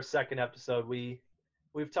probably in our second episode, we've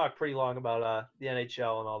talked pretty long about the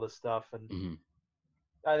NHL and all this stuff, and Mm-hmm.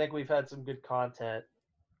 I think we've had some good content,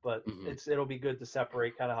 but Mm-hmm. it'll be good to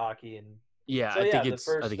separate kind of hockey and Yeah, so yeah, the I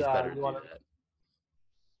first think it's better to you do want to that.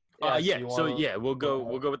 so Yeah. you So want yeah, we'll go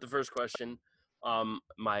with the first question.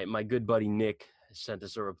 My good buddy Nick sent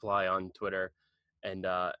us a reply on Twitter, and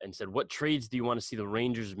said, "What trades do you want to see the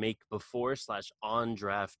Rangers make before slash on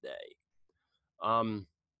draft day?" Um,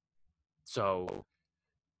 so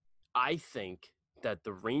I think that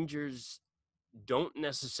the Rangers don't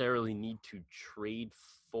necessarily need to trade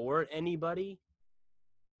for anybody.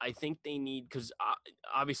 I think they need because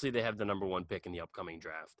obviously they have the number one pick in the upcoming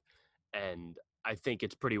draft, and I think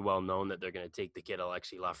it's pretty well known that they're going to take the kid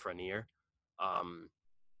Alexi Lafreniere. Um,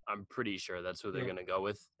 I'm pretty sure that's who they're yeah going to go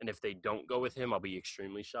with, and if they don't go with him, I'll be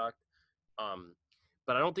extremely shocked. Um,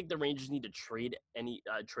 but I don't think the Rangers need to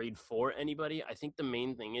trade for anybody. I think the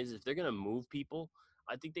main thing is if they're going to move people,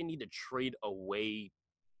 I think they need to trade away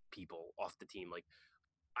people off the team. Like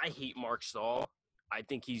I hate Mark Stahl. I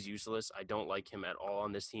think he's useless. I don't like him at all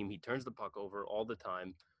on this team. He turns the puck over all the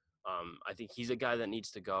time. I think he's a guy that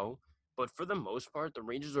needs to go. But for the most part, the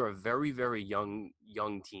Rangers are a very, very young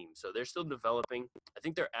team. So they're still developing. I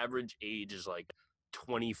think their average age is like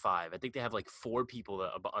 25. I think they have like four people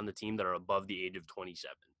on the team that are above the age of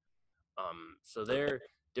 27. So they're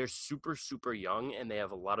super, super young, and they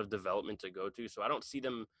have a lot of development to go to. So I don't see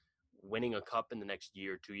them winning a cup in the next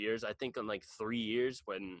year, 2 years. I think in like 3 years,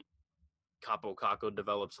 when Capo Caco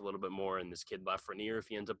develops a little bit more, and this kid Lafreniere, if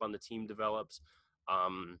he ends up on the team, develops.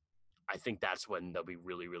 Um, I think that's when they'll be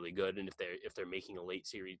really, really good. And if they're making a late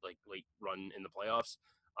series, like late run in the playoffs,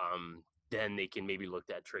 then they can maybe look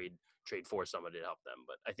at trade for somebody to help them.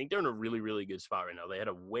 But I think they're in a really, really good spot right now. They had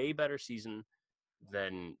a way better season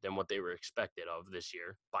than what they were expected of this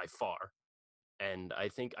year by far. And I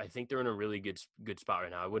think they're in a really good spot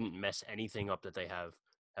right now. I wouldn't mess anything up that they have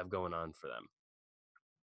going on for them.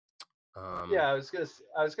 yeah. I was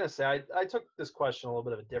gonna say I took this question a little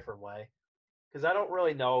bit of a different way because I don't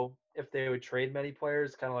really know if they would trade many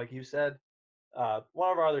players, kind of like you said.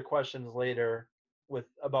 One of our other questions later with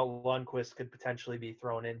about Lundqvist could potentially be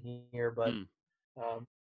thrown in here, but Mm, um,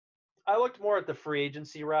 I looked more at the free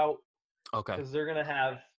agency route okay. because they're gonna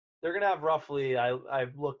have roughly I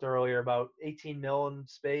looked earlier about 18 mil in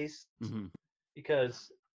space Hmm.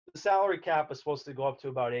 because the salary cap is supposed to go up to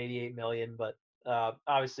about 88 million, but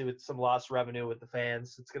obviously with some lost revenue with the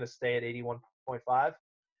fans, it's going to stay at 81.5.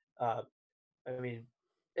 Uh, I mean,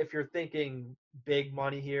 if you're thinking big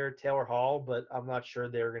money here, Taylor Hall, but I'm not sure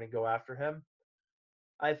they're going to go after him.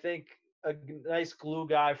 I think a nice glue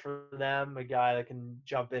guy for them, a guy that can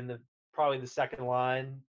jump in probably the second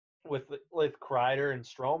line with Kreider and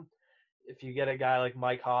Strom. If you get a guy like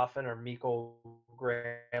Mike Hoffman or Mikko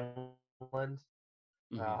Granlund,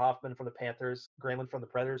 Hmm. Hoffman from the Panthers, Granlund from the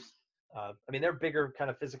Predators. I mean, they're bigger, kind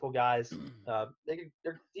of physical guys.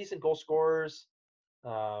 They're decent goal scorers.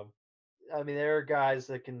 Uh, I mean, they're guys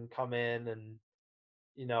that can come in and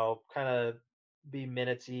kind of be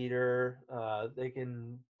minutes eater. They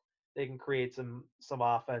can create some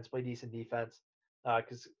offense, play decent defense.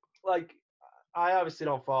 Because like I obviously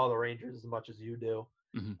don't follow the Rangers as much as you do.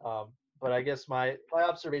 Hmm. Um, but I guess my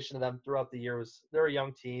observation of them throughout the year was they're a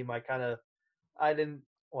young team. I didn't.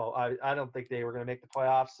 Well, I don't think they were going to make the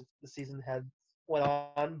playoffs if the season had went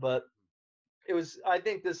on, but it was. I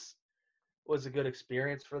think this was a good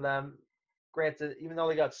experience for them. Granted, even though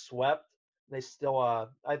they got swept, they still.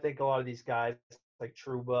 I think a lot of these guys like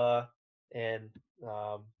Truba and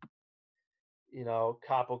um,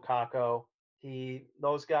 Capo Caco.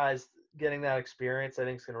 Those guys getting that experience, I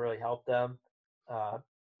think, is going to really help them. Uh,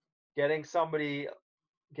 getting somebody,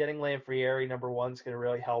 getting Lanfrieri number one is going to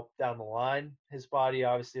really help down the line. His body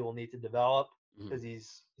obviously will need to develop Mhm. because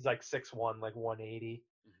he's like 6'1", like 180,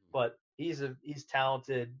 Mhm. but he's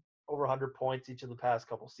talented, over 100 points each of the past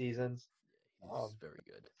couple seasons. He's very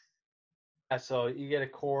good. Yeah, so you get a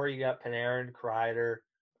core, you got Panarin, Kreider,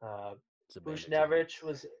 uh, Zibanejad. Buchnevich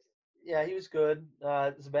was, yeah, he was good.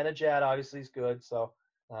 Zibanejad obviously is good. So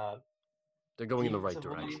uh, They're going in the right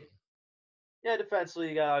defensively, direction. yeah, defensively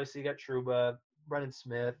you got Trouba, Brendan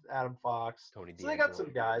Smith, Adam Fox. Tony So they got DeAngelo,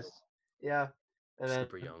 some guys. Yeah, and then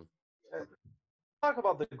super young. uh, talk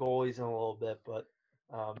about the goalies in a little bit, but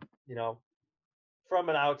um, you know, from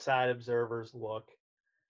an outside observer's look,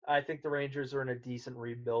 I think the Rangers are in a decent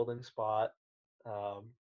rebuilding spot.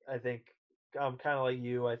 Um, I think I'm kind of like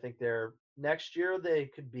you. I think they're next year they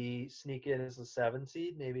could be sneak in as a 7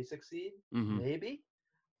 seed, maybe 6 seed, Mm-hmm. maybe.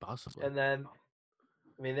 Possibly. And then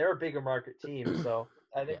I mean they're a bigger market team, so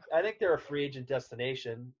Yeah. I think they're a free agent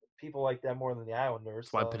destination. People like them more than the Islanders.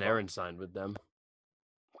 That's why So Panarin signed with them.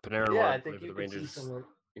 Panarin yeah, wanted I to play think for you the could see Rangers. some.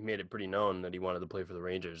 He made it pretty known that he wanted to play for the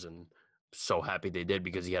Rangers, and so happy they did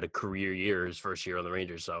because he had a career year his first year on the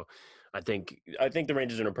Rangers. So I think the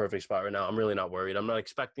Rangers are in a perfect spot right now. I'm really not worried. I'm not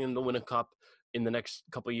expecting them to win a cup in the next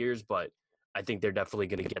couple of years, but I think they're definitely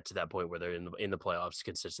going to get to that point where they're in the playoffs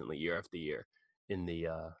consistently year after year in the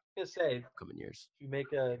I was gonna say upcoming years. you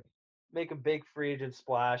make a big free agent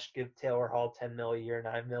splash, give Taylor Hall 10 mil a year,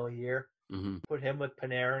 9 mil a year, Mm-hmm. put him with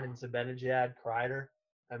Panarin and Zibanejad, Kreider.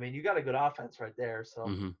 I mean, you got a good offense right there. So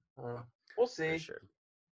Mm-hmm. we'll For see. sure.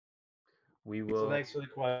 We So will. thanks for the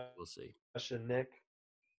We'll see. question, Nick.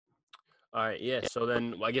 All right, yeah. So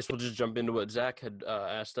then I guess we'll just jump into what Zach had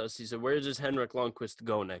asked us. He said, "Where does Henrik Lundqvist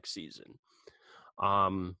go next season?"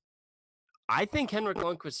 Um, I think Henrik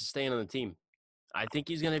Lundqvist is staying on the team. I think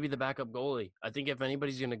he's going to be the backup goalie. I think if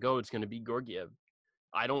anybody's going to go, it's going to be Georgiev.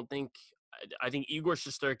 I don't think. I think Igor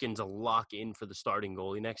Shesterkin's a lock in for the starting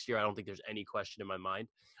goalie next year. I don't think there's any question in my mind.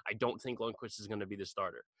 I don't think Lundqvist is going to be the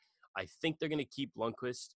starter. I think they're going to keep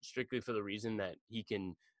Lundqvist strictly for the reason that he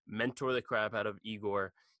can mentor the crap out of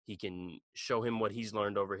Igor. He can show him what he's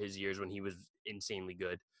learned over his years when he was insanely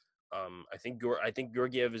good. I think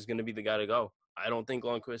Georgiev is going to be the guy to go. I don't think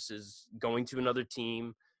Lundqvist is going to another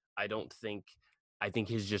team. I don't think I think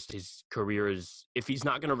his career is, if he's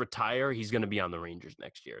not going to retire, he's going to be on the Rangers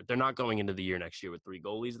next year. They're not going into the year next year with 3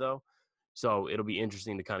 goalies though. So it'll be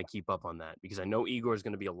interesting to kind of keep up on that because I know Igor is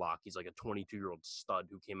going to be a lock. He's like a 22-year-old stud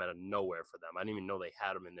who came out of nowhere for them. I didn't even know they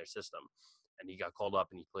had him in their system, and he got called up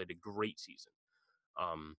and he played a great season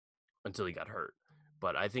um, until he got hurt.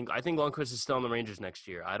 But I think Lundqvist is still on the Rangers next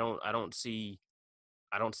year. I don't see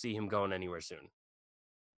him going anywhere soon.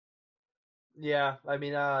 Yeah, I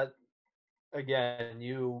mean, again,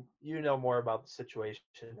 you know more about the situation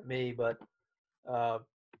than me, but uh,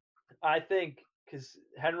 I think because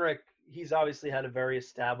Henrik, he's obviously had a very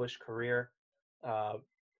established career. Uh,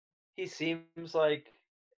 he seems like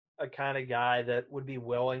a kind of guy that would be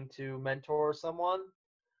willing to mentor someone.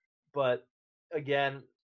 But again,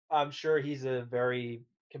 I'm sure he's a very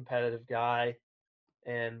competitive guy,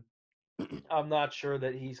 and I'm not sure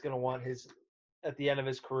that he's going to want his at the end of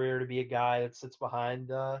his career to be a guy that sits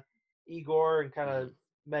behind Igor and kind of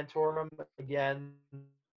Mm-hmm. mentor him. Again,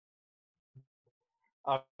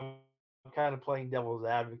 I'm kind of playing devil's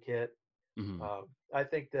advocate. Mm-hmm. Um, I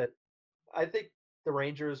think that I think the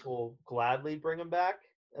Rangers will gladly bring him back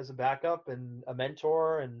as a backup and a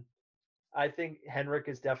mentor, and I think Henrik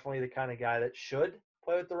is definitely the kind of guy that should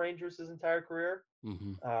play with the Rangers his entire career.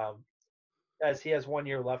 Mm-hmm. Um, as he has 1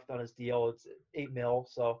 year left on his deal, it's 8 mil,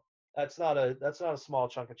 so that's not a small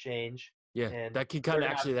chunk of change, Yeah, and that could they're kind of gonna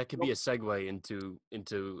have. actually that could be a segue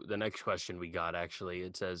into the next question we got. Actually,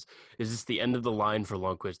 it says, "Is this the end of the line for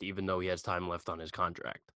Lundqvist, even though he has time left on his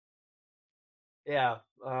contract?" Yeah,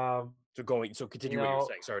 So you continue what you're know,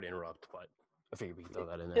 saying. Sorry to interrupt, but I figured we could throw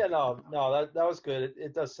that in there. yeah, no, that was good.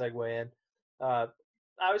 It does segue in. Uh,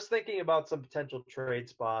 I was thinking about some potential trade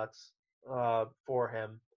spots for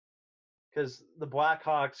him because the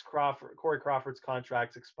Blackhawks, Corey Crawford's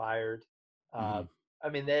contract's expired. Uh, Mm-hmm. I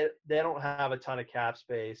mean, they don't have a ton of cap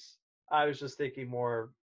space. I was just thinking more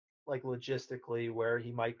like logistically where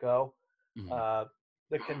he might go. Mm-hmm. Uh,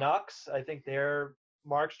 the Canucks, I think their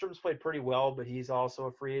Markstrom's played pretty well, but he's also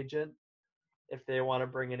a free agent. If they want to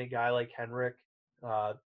bring in a guy like Henrik,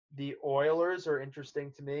 uh, the Oilers are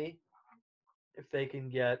interesting to me. If they can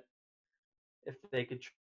get, if they could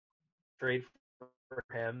trade for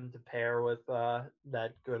him to pair with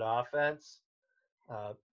that good offense.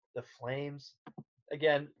 Uh, the Flames.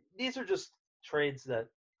 Again, these are just trades that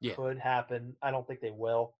Yeah. could happen. I don't think they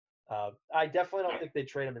will. I definitely don't think they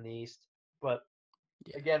trade him in the East. But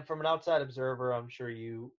Yeah. again, from an outside observer, I'm sure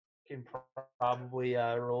you can probably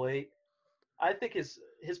relate. I think his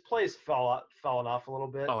plays fallen off a little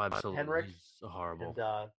bit Oh, on absolutely. Henrik, He's horrible.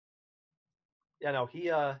 and he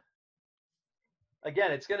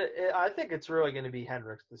again, I think it's really gonna be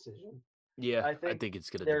Henrik's decision. Yeah, I I think think it's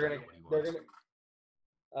gonna they're depend gonna on what he they're wants.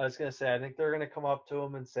 gonna. I was gonna say I think they're gonna come up to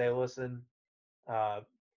him and say, listen, uh,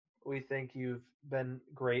 we think you've been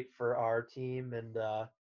great for our team, and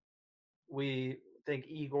we think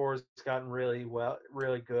Igor's gotten really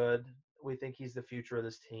good. We think he's the future of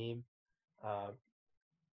this team. Uh,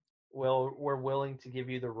 we're willing to give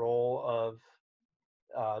you the role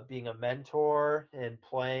of being a mentor and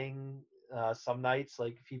playing some nights,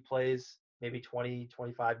 like if he plays maybe 20,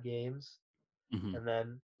 25 games, Hmm. and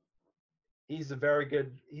then he's a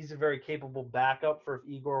very capable backup for if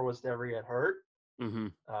Igor was to ever get hurt. Hmm.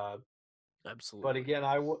 Uh, but Absolutely. again,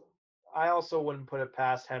 I also wouldn't put it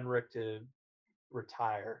past Henrik to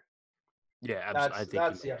retire. Yeah, I That's think he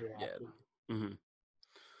that's the might. other Yeah. option. Hmm.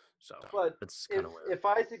 So But that's kind if of where. if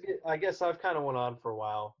I had to get, I guess I've kind of went on for a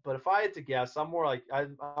while. But if I had to guess, I'm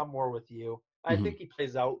more with you. I Hmm. think he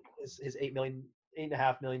plays out his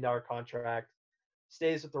 $8.5 million contract,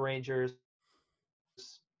 stays with the Rangers.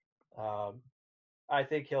 Um, I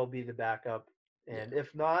think he'll be the backup, Yeah. and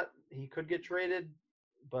if not, he could get traded,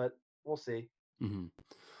 but we'll see. Hmm.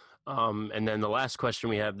 And then the last question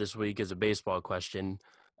we have this week is a baseball question.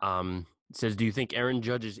 It says, "Do you think Aaron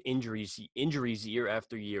Judge's injuries year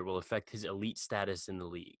after year will affect his elite status in the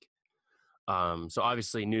league?" So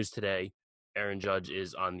obviously, news today: Aaron Judge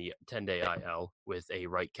is on the 10-day IL with a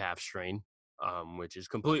right calf strain, which is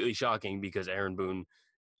completely shocking because Aaron Boone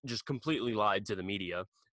just completely lied to the media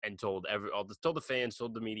and told the fans,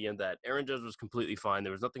 told the media that Aaron Judge was completely fine.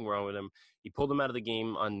 There was nothing wrong with him. He pulled him out of the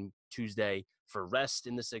game on Tuesday for rest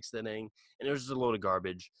in the 6th inning, and it was just a load of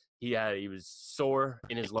garbage. He was sore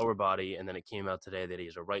in his lower body, and then it came out today that he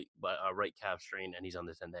has a right calf strain, and he's on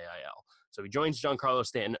the 10-day IL. So he joins Giancarlo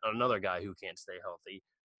Stanton, another guy who can't stay healthy.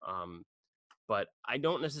 Um, but I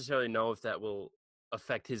don't necessarily know if that will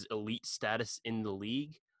affect his elite status in the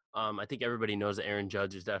league. I think everybody knows that Aaron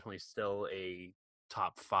Judge is definitely still a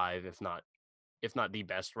top 5, if not the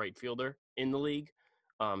best right fielder in the league,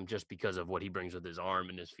 just because of what he brings with his arm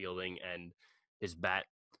and his fielding and his bat.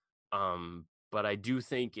 But I do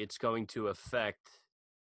think it's going to affect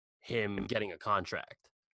him getting a contract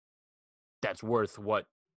that's worth what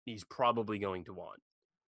he's probably going to want.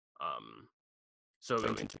 Um, So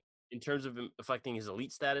in terms of affecting his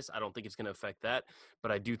elite status, I don't think it's going to affect that, but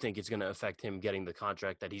I do think it's going to affect him getting the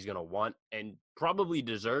contract that he's going to want and probably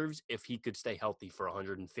deserves if he could stay healthy for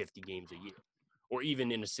 150 games a year, or even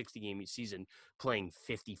in a 60-game season, playing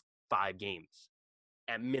 55 games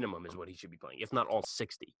at minimum is what he should be playing, if not all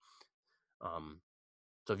 60.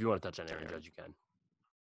 So if you want to touch on Aaron Judge, you can.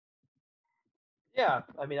 Yeah,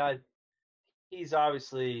 I mean, he's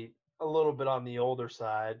obviously a little bit on the older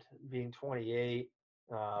side, being 28.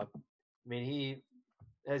 I mean,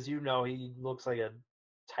 as you know, he looks like a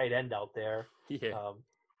tight end out there. Yeah. Um,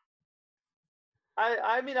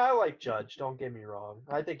 I mean, I like Judge. Don't get me wrong.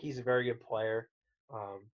 I think he's a very good player.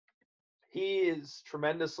 Um, he is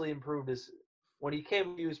tremendously improved. When he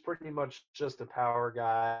came, he was pretty much just a power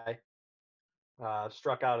guy.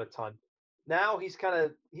 Struck out a ton. Now he's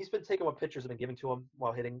been taking what pitchers have been giving to him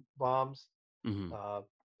while hitting bombs. Hmm. Uh,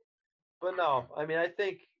 but no, I mean, I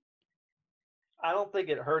don't think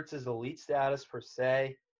it hurts his elite status per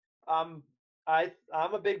se. Um,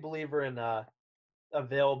 I'm a big believer in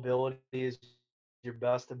availability is your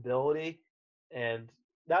best ability, and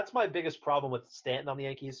that's my biggest problem with Stanton on the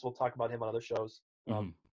Yankees. We'll talk about him on other shows. Hmm.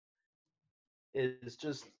 Is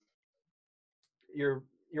just you're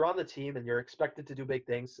you're on the team and you're expected to do big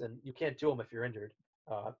things, and you can't do them if you're injured.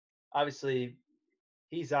 Uh, Obviously,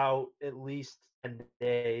 he's out at least 10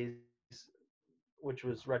 days, which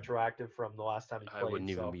was retroactive from the last time he I played. wouldn't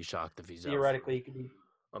even So be shocked if he's out for theoretically, he could be.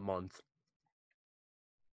 a month.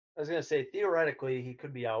 I was gonna say theoretically he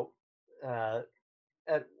could be out uh,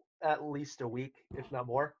 at at least a week, if not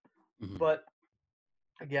more. Hmm. But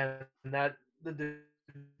again, that the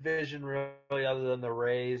division really, other than the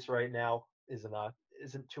Rays right now,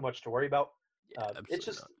 isn't too much to worry about. Yeah, It's absolutely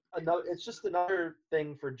just not. another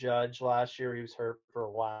thing for Judge. Last year he was hurt for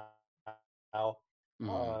a while. Hmm.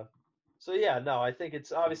 Uh, so yeah, no, I think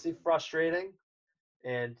it's obviously frustrating,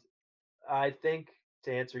 and I think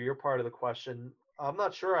to answer your part of the question, I'm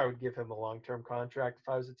not sure I would give him a long-term contract if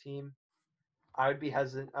I was a team. I would be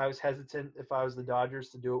hesitant. I was hesitant if I was the Dodgers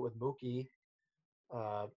to do it with Mookie.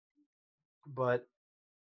 But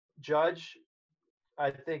Judge,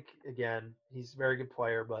 I think again he's a very good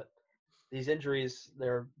player, but these injuries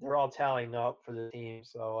they're all tallying up for the team.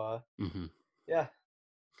 So Hmm. yeah,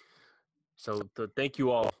 So thank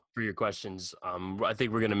you all for your questions. I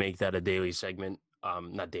think we're gonna make that a daily segment.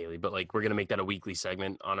 Not daily, but like we're gonna make that a weekly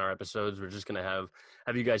segment on our episodes. We're just gonna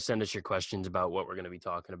have you guys send us your questions about what we're gonna be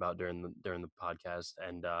talking about during the podcast,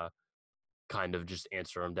 and kind of just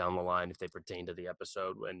answer them down the line if they pertain to the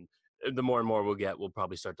episode. And the more and more we'll get, we'll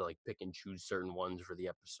probably start to like pick and choose certain ones for the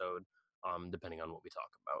episode, depending on what we talk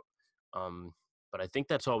about. But I think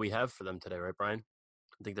that's all we have for them today, right, Brian?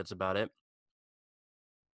 I think that's about it.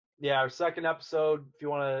 yeah. Our second episode, if you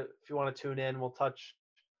wanna tune in, we'll touch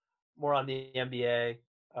more on the NBA,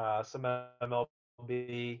 some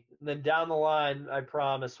MLB, and then down the line, I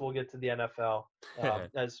promise we'll get to the NFL.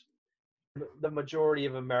 As the majority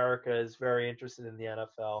of America is very interested in the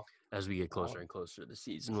NFL. As we get closer Um, and closer to the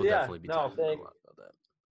season, so we'll yeah, definitely be no, talking a lot about that.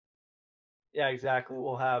 yeah, exactly.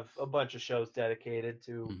 We'll have a bunch of shows dedicated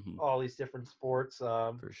to Hmm. all these different sports.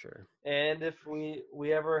 For sure. And if we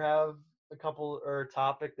ever have a couple or a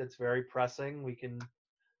topic that's very pressing, we can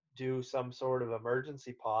do some sort of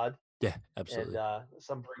emergency pod Yeah, and absolutely.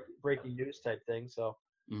 some breaking news type thing. So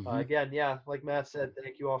Hmm. again, yeah, like Matt said,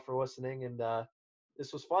 thank you all for listening, and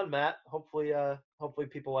this was fun, Matt. Hopefully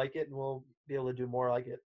people like it, and we'll be able to do more like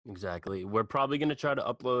it. Exactly. We're probably going to try to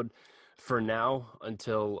upload for now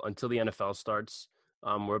until the NFL starts.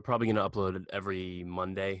 We're probably going to upload it every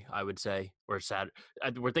Monday, I would say, or Saturday.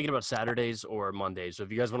 We're thinking about Saturdays or Mondays. So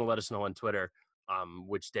if you guys want to let us know on Twitter,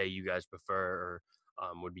 which day you guys prefer,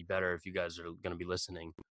 or would be better if you guys are going to be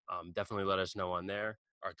listening, definitely let us know on there.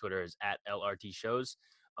 Our Twitter is at LRT Shows,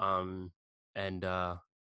 and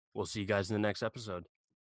we'll see you guys in the next episode.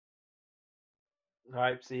 All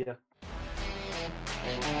right, see ya.